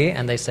committee,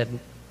 and they said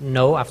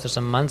no after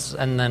some months.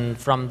 And then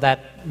from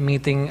that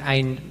meeting,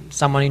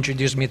 someone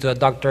introduced me to a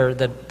doctor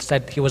that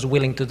said he was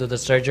willing to do the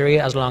surgery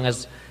as long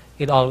as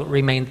it all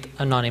remained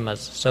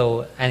anonymous.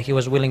 And he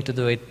was willing to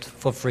do it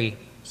for free.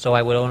 So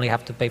I would only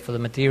have to pay for the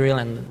material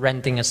and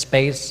renting a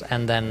space,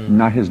 and then...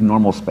 Not his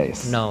normal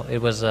space. No,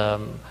 it was...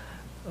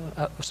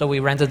 so we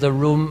rented a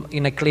room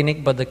in a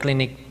clinic, but the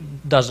clinic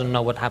didn't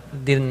know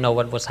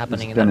what was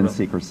happening in the room. It's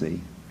done in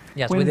secrecy.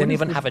 Yes, we didn't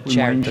even have a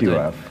chair to do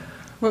it.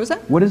 What was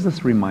that? What does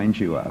this remind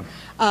you of?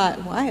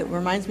 It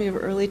reminds me of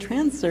early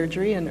trans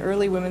surgery and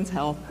early women's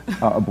health.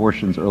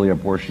 Early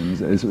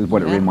abortions is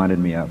what it reminded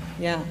me of.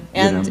 Yeah,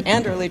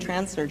 and early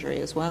trans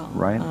surgery as well.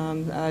 Right.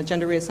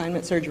 Gender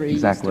reassignment surgery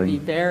used to be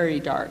very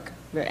dark,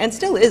 and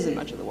still is in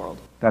much of the world.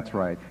 That's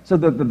right. So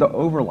the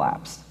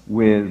overlaps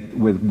with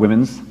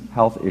women's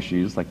health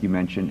issues, like you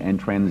mentioned, and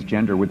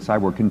transgender with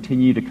cyborg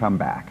continue to come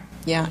back.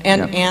 Yeah,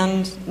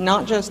 and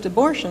not just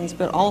abortions,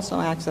 but also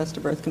access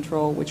to birth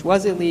control, which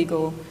was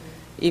illegal,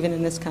 even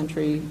in this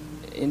country,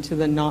 into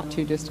the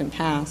not-too-distant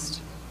past.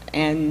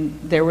 And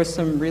there were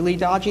some really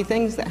dodgy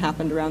things that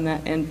happened around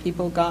that, and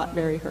people got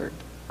very hurt.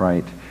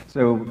 Right.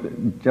 So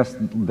just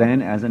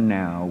then as in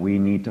now, we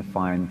need to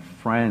find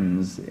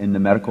friends in the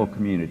medical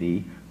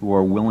community who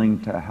are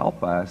willing to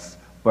help us,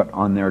 but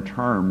on their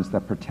terms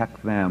that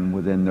protect them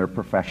within their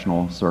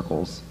professional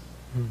circles.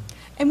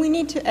 And we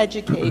need to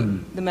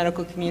educate the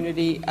medical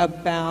community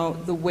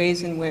about the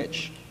ways in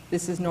which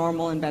this is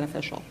normal and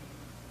beneficial.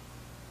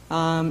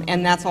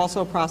 And that's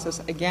also a process,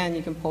 again,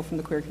 you can pull from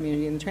the queer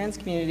community and the trans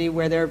community,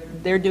 where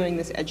they're doing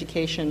this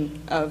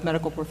education of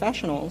medical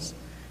professionals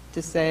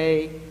to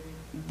say,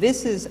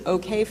 this is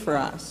okay for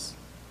us,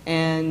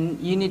 and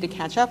you need to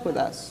catch up with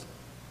us.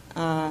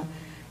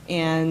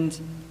 And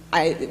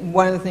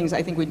one of the things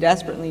I think we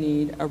desperately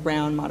need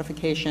around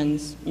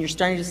modifications, you're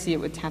starting to see it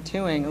with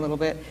tattooing a little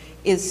bit,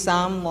 is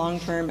some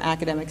long-term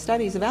academic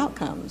studies of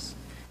outcomes.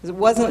 It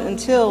wasn't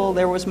until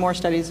there was more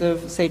studies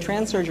of, say,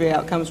 trans surgery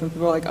outcomes when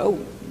people were like, oh,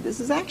 this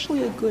is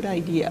actually a good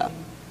idea.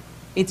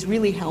 It's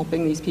really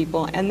helping these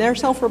people. And they're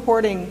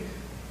self-reporting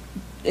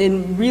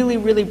in really,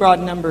 really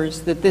broad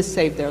numbers that this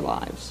saved their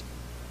lives.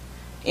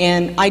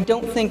 And I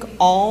don't think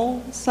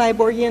all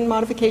cyborgian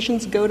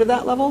modifications go to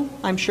that level.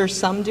 I'm sure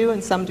some do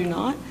and some do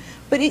not.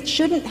 But it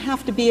shouldn't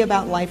have to be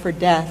about life or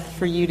death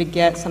for you to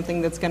get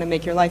something that's going to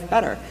make your life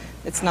better.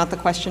 It's not the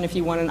question if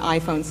you want an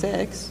iPhone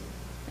 6.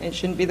 It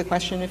shouldn't be the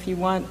question if you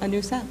want a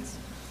new sense.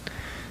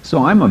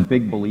 So I'm a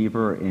big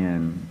believer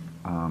in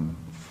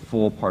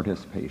full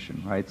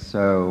participation, right?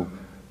 So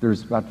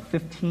there's about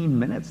 15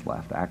 minutes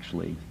left,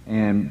 actually.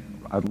 And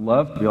I'd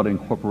love to be able to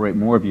incorporate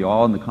more of you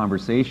all in the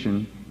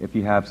conversation if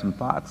you have some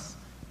thoughts.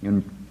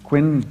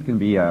 Quinn can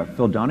be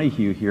Phil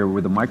Donahue here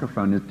with a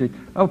microphone.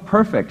 Oh,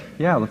 perfect.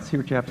 Yeah, let's hear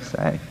what you have to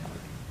say.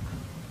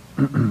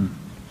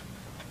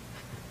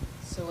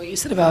 So what you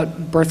said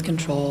about birth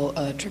control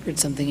triggered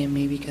something in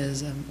me,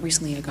 because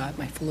recently I got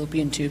my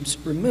fallopian tubes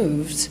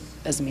removed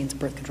as a means of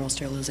birth control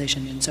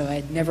sterilization. And so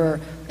I'd never,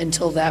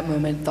 until that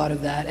moment, thought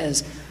of that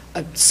as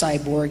a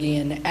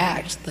cyborgian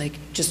act, like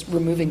just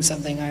removing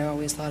something. I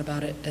always thought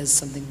about it as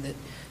something that,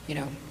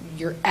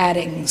 you're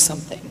adding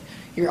something.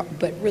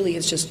 But really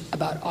it's just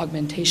about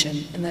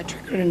augmentation. And that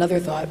triggered another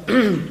thought.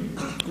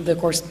 Of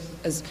course,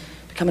 as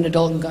become an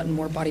adult and gotten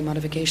more body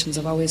modifications,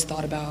 I've always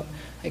thought about,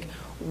 like,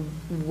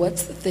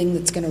 what's the thing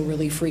that's going to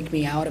really freak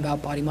me out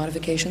about body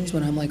modifications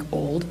when I'm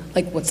old?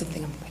 Like, what's the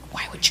thing I'm like,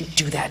 why would you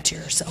do that to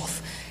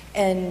yourself?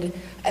 And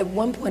at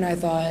one point I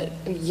thought,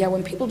 yeah,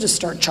 when people just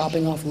start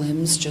chopping off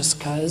limbs just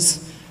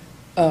because,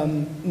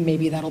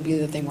 maybe that'll be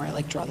the thing where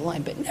I draw the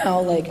line. But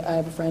now, I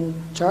have a friend,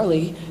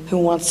 Charlie, who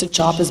wants to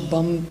chop his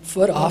bum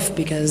foot off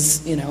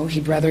because,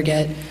 he'd rather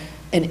get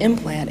an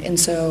implant. And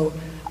so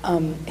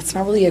it's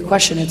not really a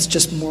question, it's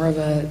just more of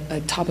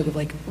a topic of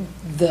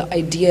the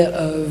idea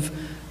of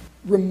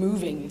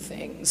removing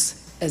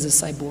things as a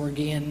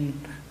cyborgian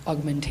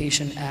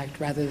augmentation act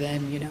rather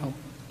than,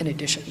 an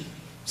addition.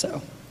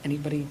 So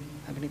anybody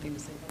have anything to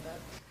say about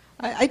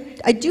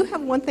that? I do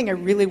have one thing I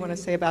really want to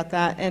say about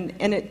that, and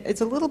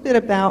it's a little bit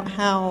about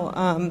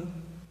how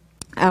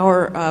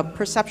our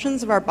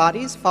perceptions of our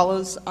bodies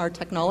follows our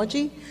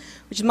technology,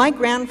 which is my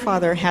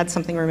grandfather had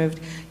something removed.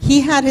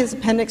 He had his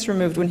appendix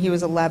removed when he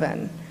was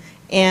 11,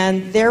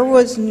 and there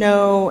was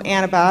no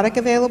antibiotic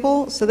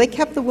available, so they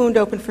kept the wound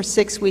open for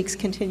 6 weeks,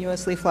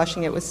 continuously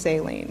flushing it with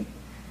saline.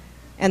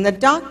 And the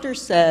doctor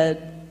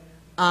said,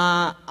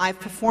 I've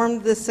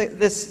performed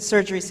this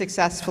surgery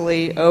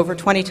successfully over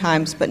 20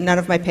 times, but none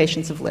of my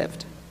patients have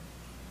lived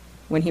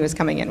when he was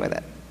coming in with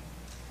it.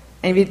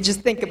 And if you just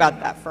think about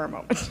that for a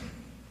moment.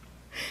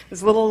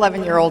 This little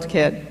 11-year-old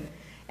kid.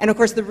 And of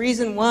course the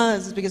reason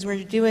was because when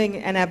you're doing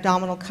an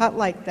abdominal cut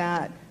like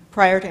that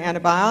prior to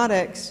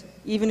antibiotics,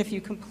 even if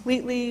you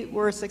completely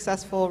were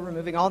successful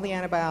removing all the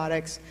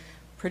antibiotics,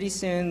 pretty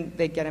soon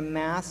they'd get a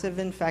massive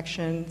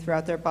infection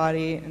throughout their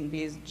body and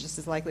be just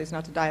as likely as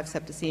not to die of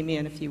septicemia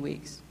in a few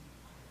weeks.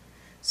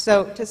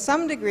 So to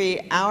some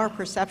degree, our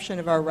perception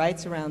of our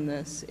rights around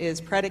this is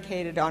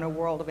predicated on a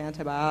world of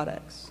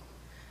antibiotics.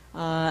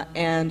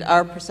 And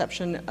our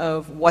perception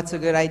of what's a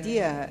good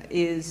idea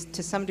is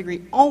to some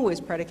degree always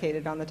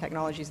predicated on the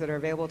technologies that are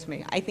available to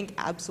me. I think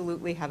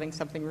absolutely having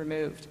something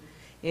removed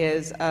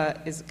is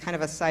kind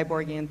of a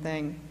cyborgian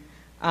thing.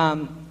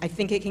 I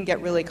think it can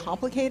get really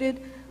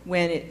complicated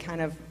when it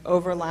kind of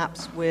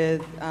overlaps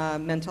with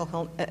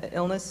mental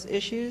illness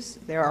issues.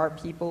 There are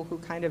people who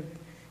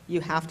you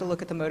have to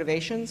look at the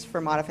motivations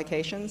for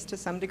modifications to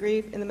some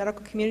degree in the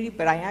medical community,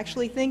 but I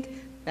actually think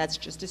that's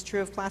just as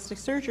true of plastic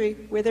surgery,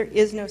 where there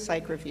is no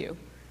psych review.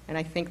 And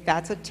I think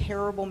that's a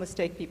terrible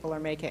mistake people are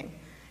making.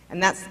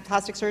 And that's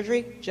plastic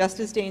surgery, just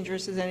as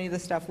dangerous as any of the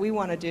stuff we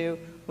want to do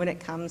when it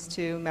comes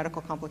to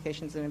medical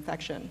complications and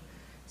infection.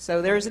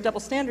 So there is a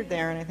double standard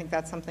there, and I think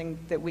that's something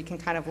that we can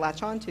kind of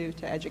latch onto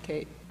to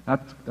educate.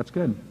 That's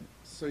good.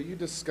 So you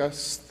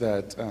discussed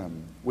that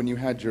when you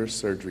had your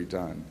surgery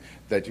done,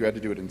 that you had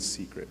to do it in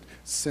secret.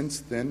 Since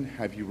then,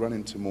 have you run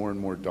into more and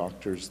more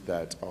doctors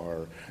that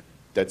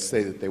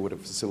say that they would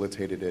have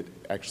facilitated it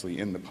actually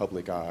in the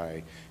public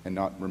eye and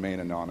not remain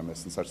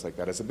anonymous and such like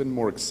that? Has it been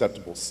more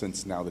acceptable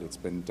since now that it's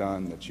been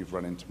done, that you've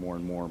run into more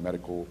and more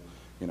medical,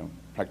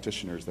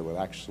 practitioners that will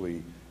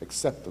actually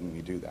accept them when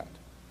you do that?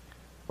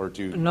 Or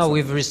No,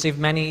 we've received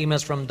many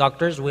emails from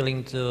doctors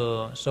willing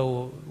to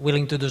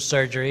do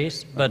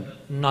surgeries,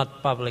 but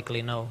not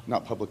publicly, no.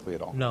 Not publicly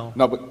at all? No.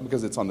 No, but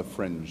because it's on the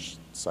fringe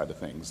side of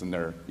things, and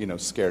they're,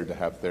 scared to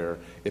have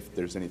if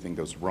there's anything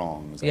goes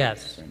wrong.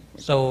 Yes.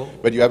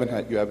 But you haven't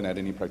had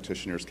any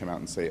practitioners come out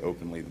and say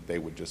openly that they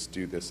would just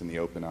do this in the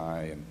open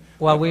eye and.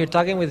 Well, we're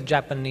talking with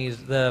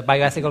the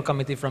bioethical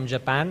committee from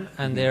Japan,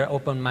 and they're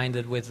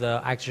open-minded with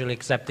actually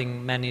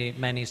accepting many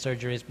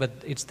surgeries, but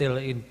it's still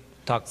in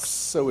talks.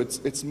 So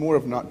it's more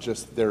of not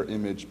just their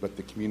image, but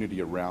the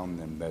community around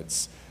them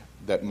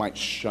that might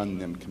shun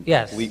them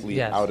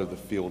completely out of the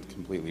field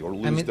completely, or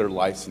lose their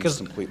license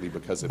completely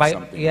because of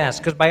something. Yes,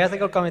 because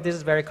bioethical committees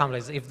is very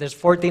complex. If there's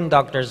 14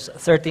 doctors,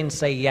 13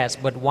 say yes,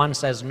 but one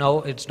says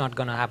no, it's not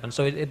going to happen.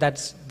 So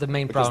that's the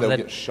main problem. They'll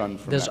get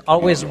shunned from there's that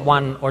always community.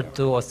 one or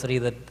two or three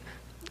that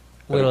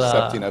will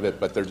accepting of it,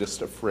 but they're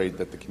just afraid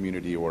that the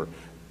community or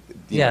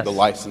the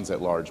license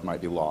at large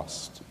might be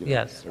lost.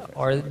 Yes,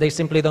 or they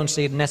simply don't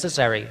see it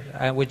necessary,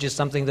 which is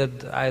something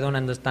that I don't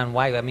understand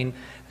why. I mean,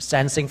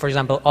 sensing, for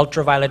example,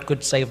 ultraviolet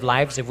could save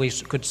lives. If we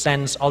could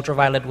sense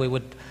ultraviolet, we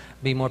would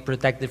be more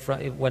protected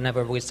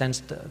whenever we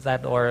sensed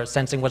that, or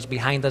sensing what's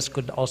behind us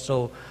could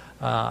also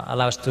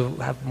allow us to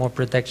have more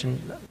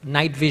protection.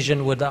 Night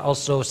vision would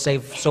also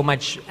save so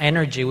much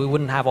energy. We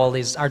wouldn't have all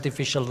this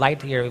artificial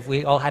light here. If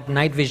we all had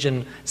night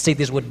vision,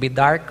 cities would be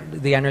dark.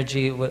 The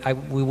energy,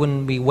 we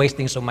wouldn't be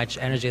wasting so much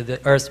energy. The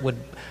earth would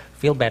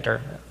feel better.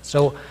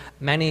 So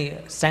many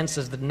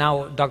senses that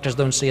now doctors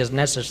don't see as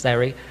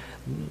necessary,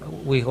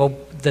 we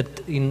hope that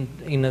in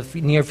the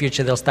near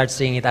future they'll start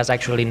seeing it as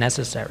actually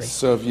necessary.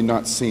 So have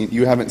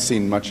you haven't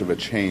seen much of a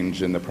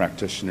change in the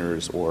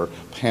practitioners or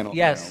panel?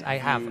 Yes, I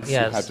have. Yes.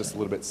 You have just a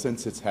little bit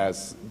since it's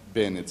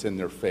in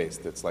their face.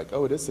 That's like,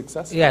 oh, it is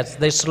successful. Yes,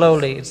 they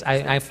slowly.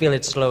 I feel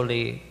it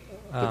slowly.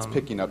 It's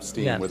picking up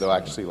steam where they'll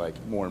actually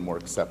more and more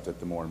accept it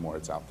the more and more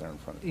it's out there in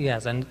front of them.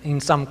 Yes, and in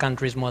some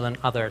countries more than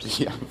others.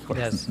 Yeah, of course.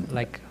 Yes,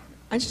 like.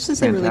 I just want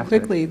to say really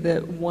quickly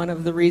that one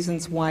of the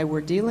reasons why we're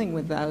dealing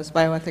with those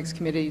bioethics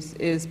committees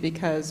is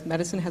because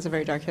medicine has a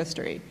very dark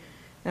history.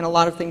 And a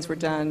lot of things were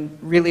done,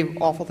 really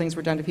awful things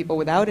were done to people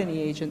without any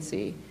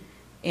agency.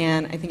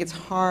 And I think it's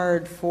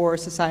hard for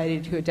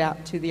society to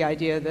adapt to the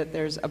idea that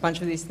there's a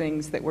bunch of these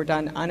things that were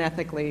done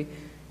unethically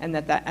and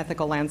that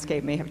ethical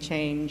landscape may have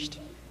changed.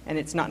 And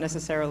it's not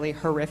necessarily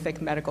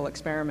horrific medical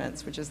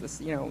experiments, which is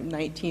this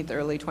 19th,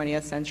 early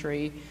 20th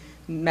century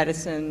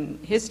medicine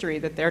history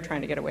that they're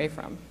trying to get away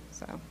from.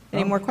 So,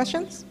 any more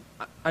questions?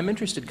 I'm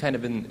interested kind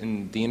of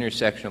in the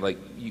intersection of,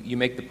 you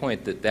make the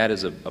point that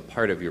is a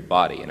part of your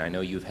body, and I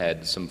know you've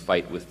had some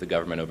fight with the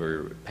government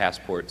over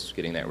passports,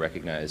 getting that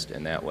recognized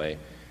in that way.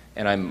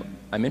 And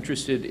I'm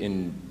interested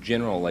in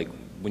general,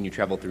 when you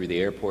travel through the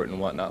airport and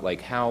whatnot,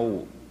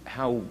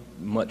 how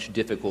much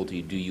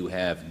difficulty do you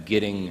have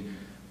getting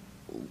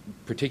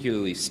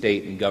particularly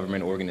state and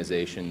government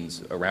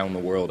organizations around the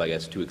world, I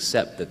guess, to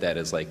accept that that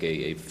is like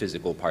a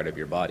physical part of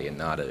your body and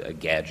not a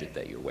gadget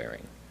that you're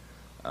wearing.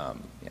 Yeah.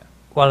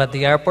 Well, at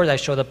the airport, I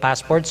show the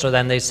passport, so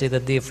then they see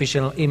that the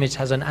official image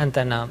has an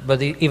antenna.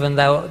 But even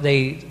though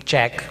they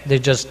check, they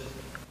just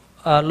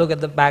look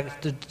at the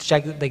back to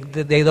check.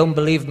 They don't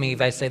believe me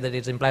if I say that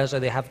it's implanted, so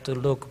they have to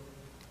look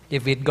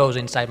if it goes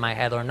inside my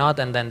head or not,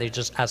 and then they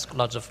just ask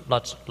lots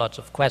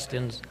of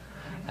questions.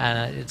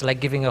 And it's like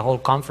giving a whole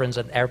conference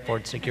at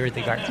airport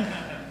security guards.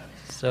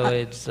 So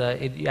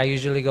I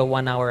usually go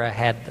 1 hour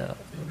ahead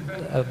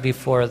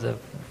before the,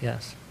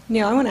 yes.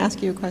 Neil, I want to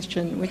ask you a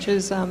question, which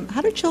is,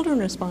 how do children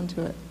respond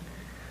to it?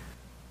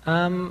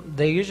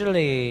 They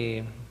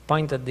usually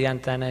point at the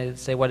antenna,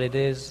 say what it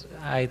is,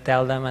 I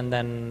tell them, and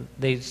then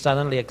they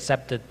suddenly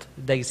accept it.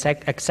 They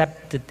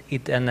accepted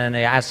it, and then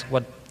they ask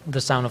what the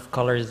sound of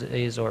color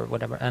is or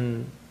whatever.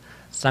 And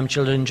some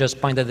children just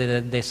point at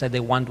it, they said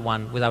they want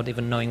one without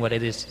even knowing what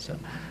it is. So,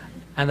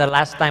 and the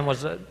last time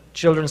was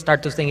children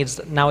start to think it's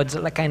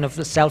like kind of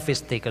a selfie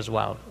stick as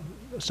well.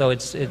 So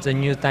it's a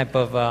new type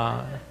of,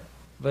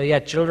 but yeah,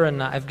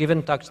 children, I've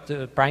given talks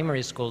to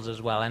primary schools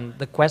as well, and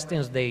the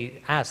questions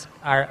they ask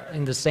are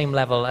in the same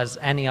level as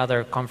any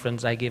other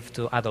conference I give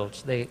to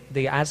adults.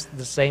 They ask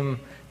the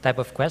same type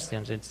of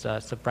questions. It's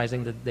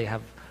surprising that they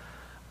have,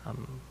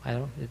 I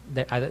don't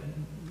know,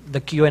 the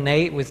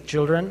Q&A with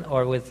children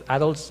or with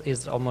adults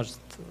is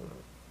almost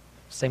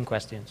same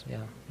questions,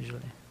 yeah,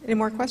 usually. Any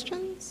more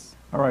questions?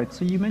 All right,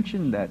 so you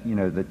mentioned that,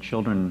 the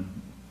children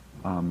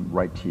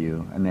write to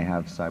you and they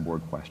have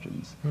cyborg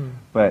questions.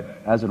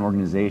 But as an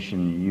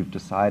organization, you've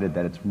decided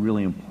that it's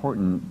really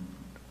important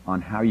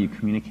on how you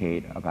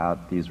communicate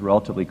about these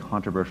relatively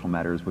controversial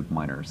matters with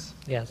minors.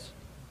 Yes.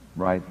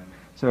 Right?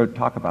 So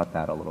talk about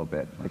that a little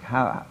bit. Like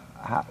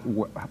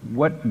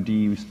what do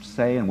you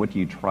say and what do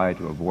you try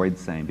to avoid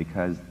saying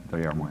because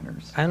they are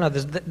minors? I don't know,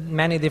 there's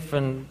many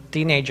different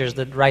teenagers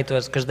that write to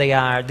us because they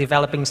are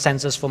developing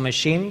sensors for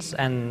machines,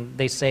 and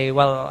they say,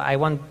 well,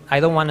 I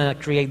don't want to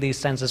create these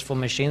sensors for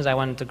machines, I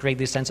want to create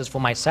these sensors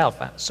for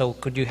myself. So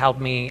could you help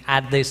me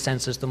add these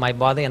sensors to my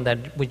body? And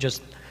then we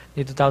just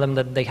need to tell them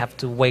that they have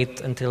to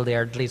wait until they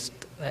are at least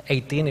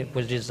 18,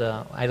 which is,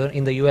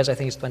 in the US I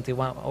think it's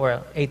 21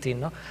 or 18,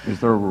 no? Is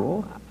there a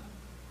rule?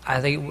 I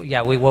think,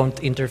 yeah, we won't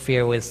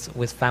interfere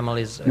with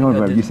families.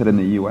 No, you said in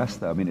the U.S.,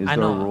 though. I mean, is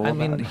there a rule? I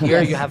mean,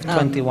 here you have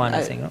 21,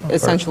 I think.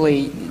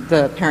 Essentially,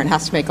 the parent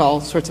has to make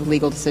all sorts of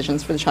legal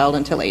decisions for the child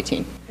until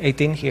 18.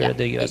 18 here in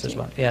the U.S. 18. As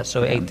well. Yeah,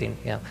 so 18,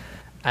 yeah.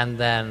 And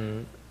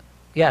then,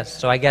 yes,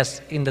 so I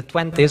guess in the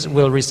 20s,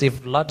 we'll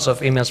receive lots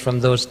of emails from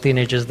those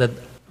teenagers that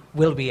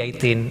will be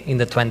 18 in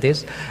the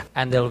 20s,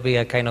 and there'll be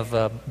a kind of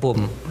a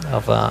boom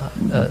of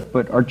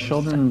But are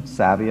children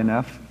savvy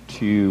enough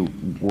to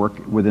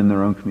work within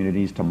their own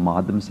communities to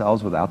mod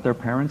themselves without their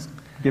parents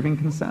giving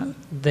consent?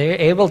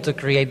 They're able to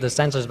create the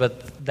sensors,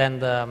 but then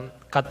the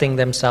cutting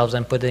themselves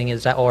and putting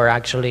it, or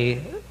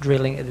actually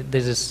drilling,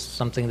 this is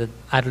something that,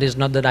 at least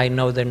not that I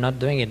know, they're not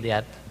doing it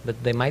yet,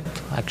 but they might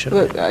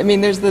actually. But, I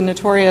mean, there's the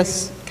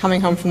notorious coming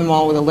home from the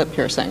mall with a lip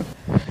piercing.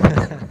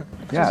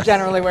 Yes. Is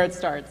generally where it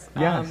starts.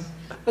 Yes.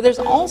 But there's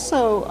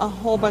also a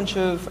whole bunch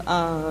of,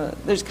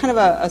 there's kind of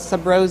a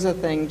sub rosa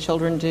thing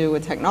children do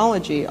with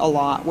technology a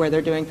lot, where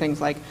they're doing things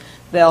like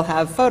they'll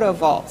have photo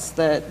vaults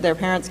that their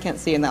parents can't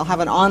see, and they'll have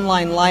an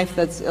online life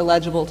that's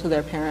illegible to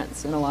their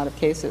parents in a lot of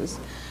cases.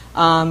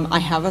 I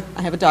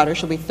have a daughter,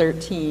 she'll be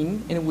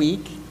 13 in a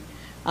week,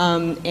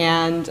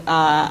 and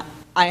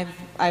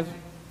I've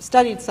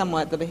studied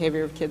somewhat the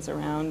behavior of kids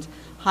around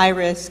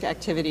high-risk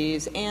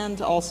activities and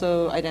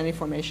also identity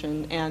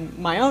formation. And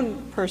my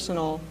own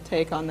personal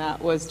take on that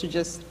was to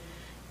just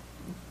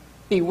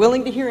be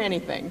willing to hear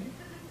anything,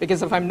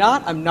 because if I'm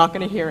not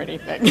going to hear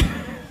anything.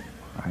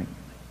 Right.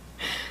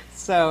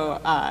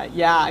 So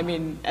yeah, I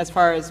mean, as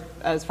far as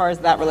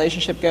that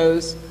relationship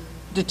goes,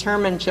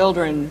 determined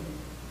children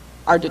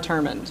are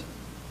determined,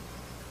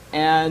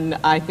 and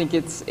I think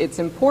it's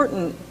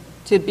important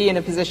to be in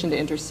a position to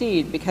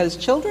intercede, because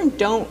children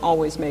don't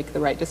always make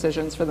the right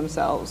decisions for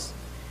themselves.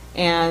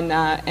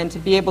 And to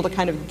be able to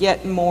kind of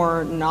get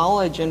more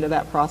knowledge into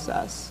that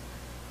process,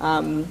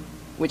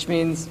 which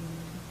means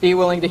be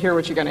willing to hear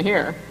what you're going to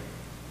hear,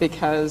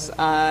 because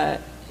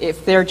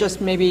if they're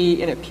just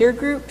maybe in a peer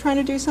group trying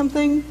to do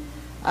something,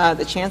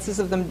 the chances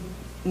of them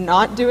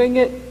not doing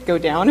it go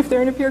down if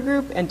they're in a peer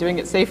group, and doing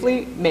it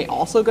safely may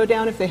also go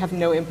down if they have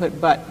no input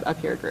but a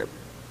peer group.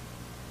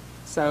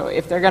 So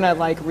if they're going to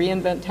like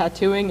reinvent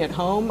tattooing at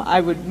home,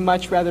 I would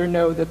much rather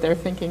know that they're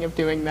thinking of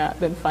doing that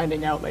than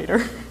finding out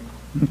later.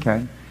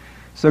 Okay.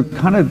 So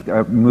kind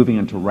of moving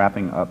into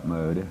wrapping up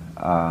mode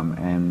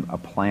and a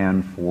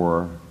plan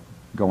for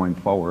going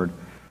forward.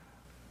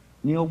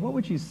 Neil, what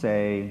would you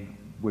say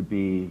would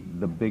be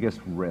the biggest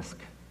risk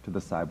to the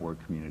cyborg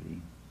community?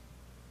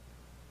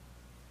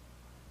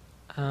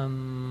 I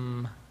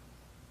don't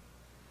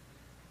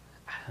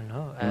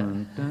know.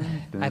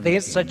 I think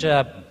it's such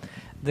a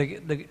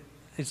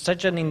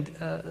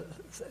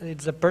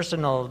it's a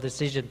personal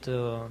decision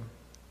to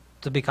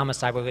become a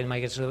cyborg in my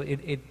case. So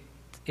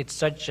it's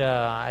such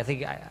I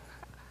think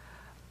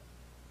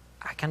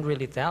I can't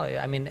really tell.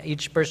 I mean,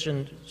 each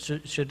person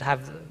should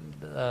have,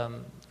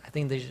 I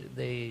think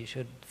they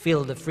should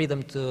feel the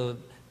freedom to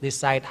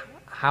decide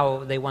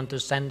how they want to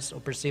sense or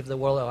perceive the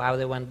world, or how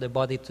they want the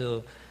body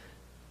to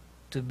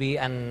be,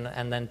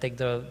 and then take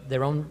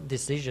their own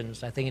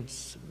decisions. I think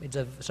it's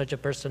such a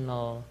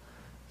personal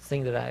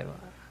thing that I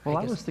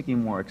was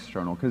thinking more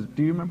external, because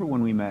do you remember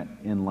when we met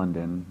in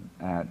London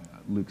at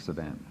Luke's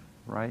event,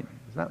 right?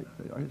 Is that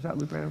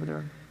Luke right over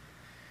there?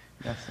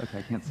 Yes, okay,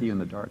 I can't see you in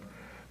the dark.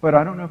 But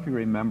I don't know if you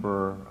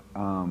remember,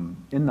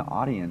 in the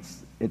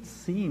audience, it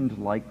seemed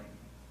like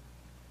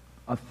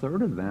a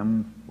third of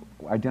them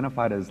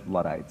identified as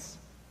Luddites,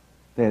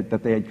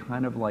 that they had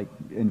kind of like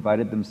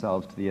invited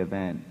themselves to the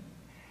event,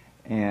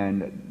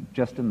 and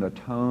just in the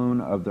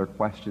tone of their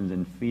questions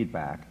and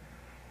feedback,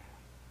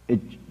 it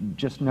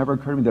just never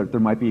occurred to me that there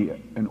might be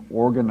an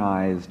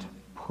organized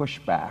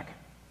pushback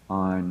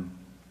on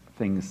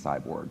things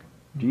cyborg.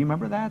 Do you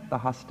remember that, the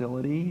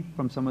hostility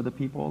from some of the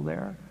people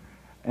there?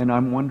 And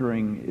I'm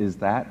wondering, is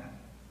that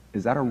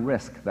a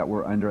risk that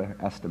we're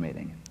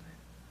underestimating?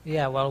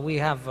 Yeah, well, we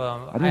have...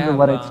 I think the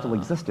Luddites still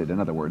existed, in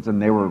other words,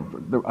 and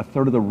a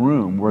third of the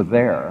room were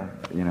there,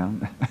 you know?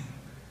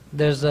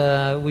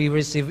 We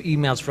receive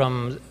emails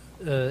from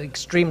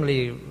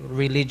extremely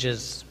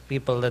religious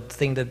people that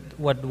think that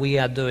what we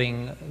are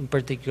doing in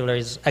particular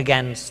is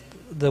against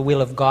the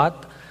will of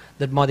God,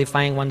 that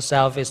modifying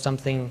oneself is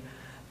something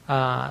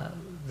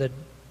that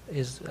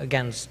is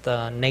against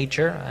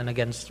nature and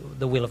against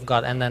the will of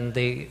God, and then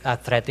they are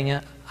threatening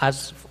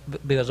us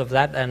because of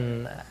that,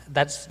 and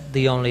that's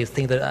the only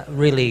thing that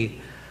really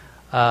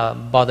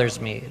bothers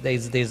me.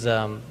 There's these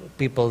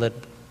people that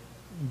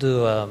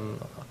do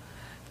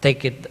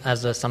take it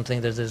as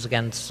something that is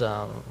against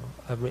a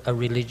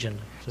religion.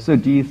 So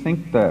do you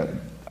think that,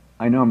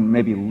 I know I'm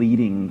maybe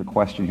leading the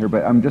question here,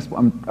 but I'm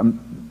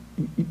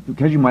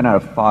because you might not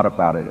have thought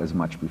about it as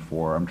much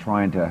before, I'm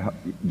trying to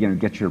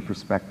get your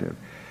perspective.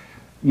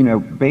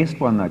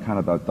 Based on the kind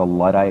of the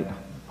Luddite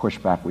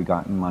pushback we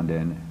got in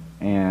London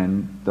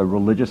and the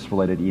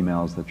religious-related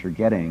emails that you're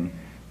getting,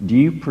 do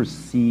you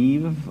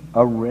perceive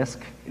a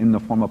risk in the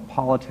form of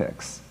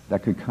politics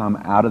that could come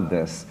out of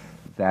this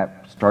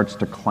that starts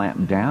to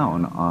clamp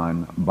down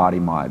on body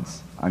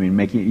mods? I mean,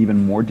 making it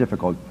even more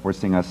difficult,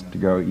 forcing us to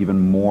go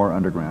even more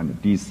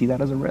underground. Do you see that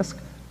as a risk,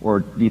 or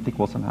do you think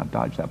we'll somehow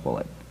dodge that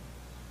bullet?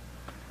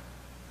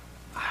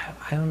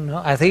 I don't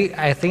know. I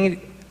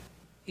think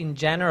in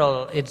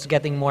general, it's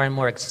getting more and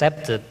more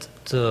accepted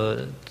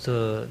to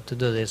do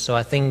this. So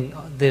I think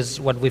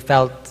what we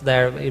felt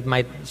there, it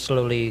might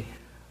slowly...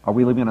 Are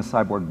we living in a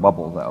cyborg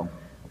bubble, though?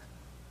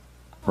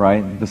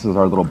 Right? This is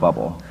our little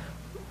bubble.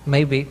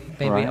 Maybe,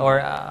 right.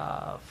 Or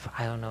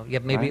I don't know. Yeah,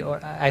 maybe.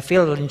 Right. Or I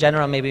feel in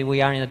general maybe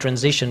we are in a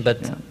transition,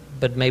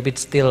 but maybe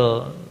it's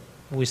still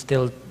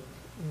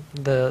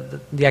the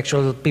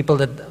actual people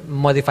that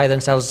modify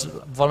themselves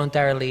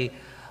voluntarily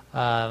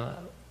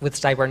with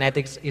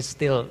cybernetics is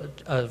still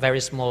a very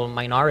small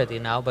minority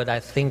now, but I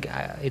think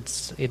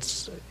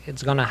it's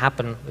going to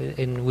happen.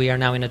 We are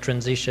now in a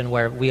transition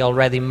where we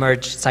already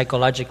merge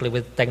psychologically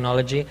with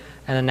technology,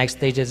 and the next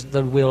stage is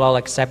that we'll all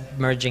accept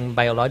merging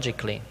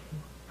biologically.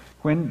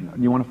 Quinn,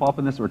 you want to follow up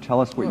on this, or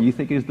tell us what you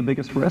think is the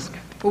biggest risk?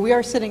 Well, we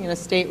are sitting in a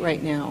state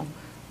right now,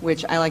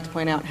 which I like to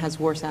point out has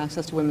worse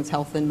access to women's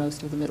health than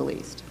most of the Middle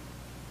East.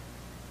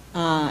 We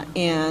have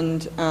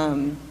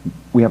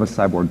a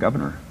cyborg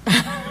governor.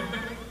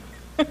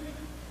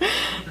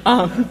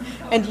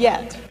 And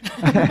yet.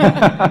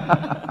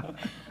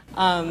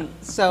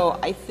 So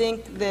I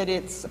think that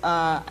it's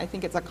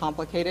a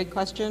complicated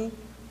question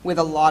with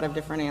a lot of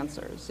different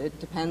answers. It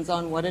depends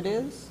on what it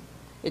is.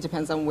 It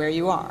depends on where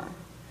you are.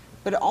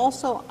 But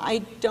also,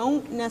 I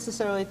don't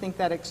necessarily think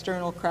that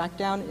external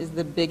crackdown is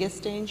the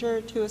biggest danger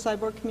to a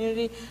cyborg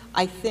community.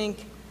 I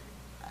think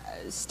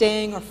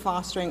staying or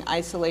fostering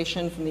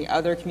isolation from the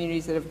other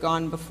communities that have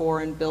gone before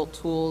and built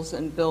tools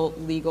and built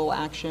legal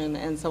action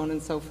and so on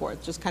and so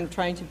forth. Just kind of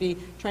trying to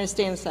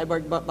stay in the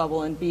cyborg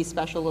bubble and be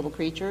special little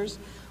creatures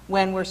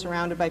when we're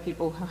surrounded by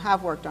people who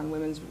have worked on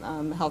women's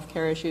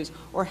healthcare issues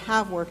or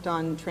have worked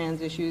on trans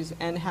issues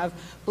and have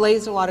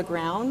blazed a lot of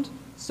ground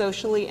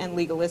socially and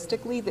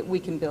legalistically that we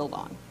can build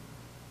on.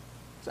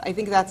 So I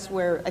think that's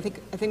where, I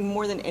think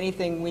more than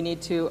anything we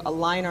need to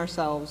align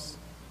ourselves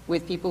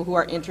with people who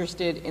are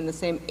interested in the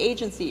same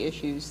agency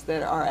issues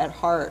that are at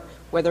heart,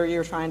 whether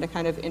you're trying to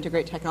kind of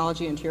integrate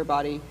technology into your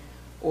body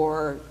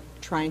or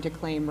trying to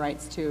claim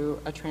rights to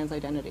a trans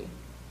identity.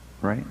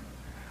 Right.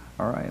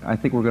 All right. I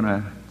think we're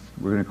gonna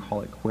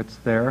call it quits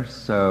there.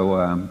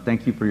 So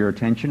thank you for your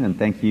attention, and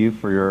thank you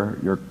for your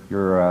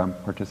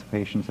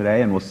participation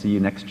today. And we'll see you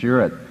next year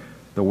at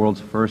the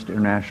world's first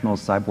International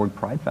Cyborg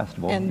Pride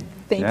Festival. And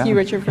thank you,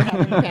 Richard, for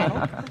having the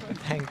panel.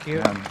 Thank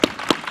you.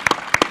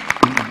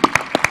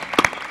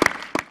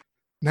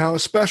 Now, a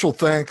special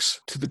thanks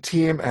to the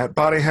team at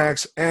Body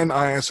Hacks and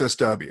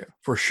ISSW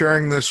for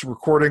sharing this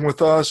recording with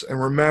us. And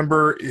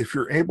remember, if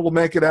you're able to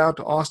make it out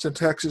to Austin,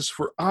 Texas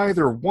for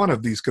either one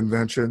of these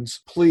conventions,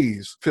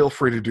 please feel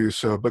free to do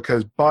so,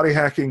 because Body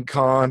Hacking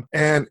Con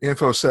and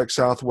InfoSec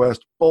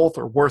Southwest both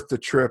are worth the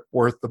trip,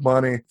 worth the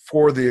money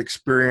for the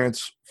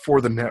experience,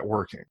 for the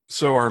networking.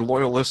 So our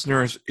loyal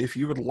listeners, if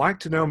you would like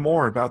to know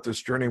more about this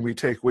journey we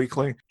take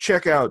weekly,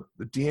 check out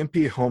the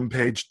DMP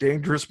homepage,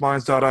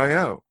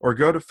 dangerous.minds.io, or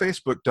go to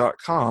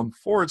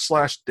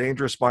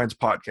facebook.com/Dangerous Minds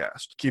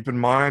Podcast. Keep in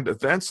mind,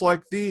 events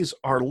like these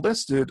are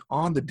listed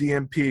on the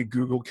DMP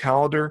Google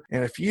Calendar,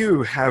 and if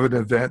you have an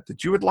event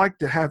that you would like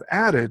to have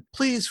added,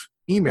 please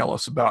email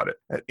us about it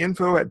at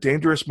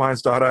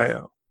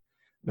info@dangerousminds.io.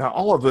 Now,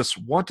 all of us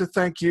want to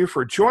thank you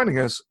for joining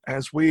us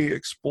as we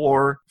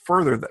explore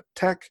further the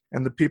tech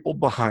and the people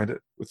behind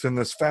it within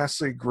this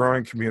fastly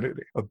growing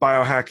community of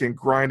biohacking,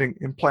 grinding,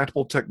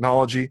 implantable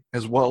technology,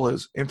 as well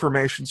as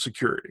information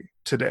security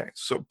today.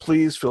 So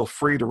please feel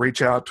free to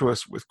reach out to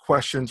us with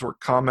questions or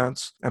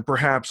comments, and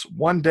perhaps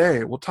one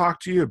day we'll talk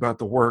to you about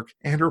the work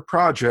and or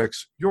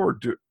projects you're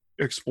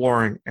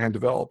exploring and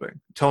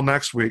developing. Until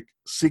next week,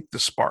 seek the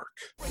spark.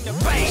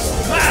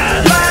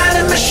 Man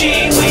and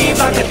machine weave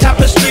like a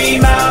tapestry,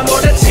 man,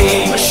 what a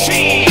team.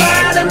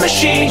 Man and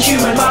machine,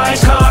 human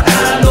minds can't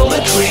handle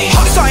the dream.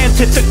 Our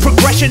scientific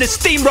progression is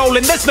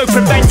steamrolling, there's no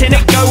preventing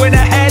it going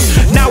ahead.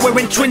 Now we're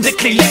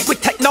intrinsically linked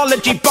with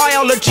technology,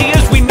 biology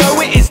as we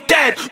know it is dead.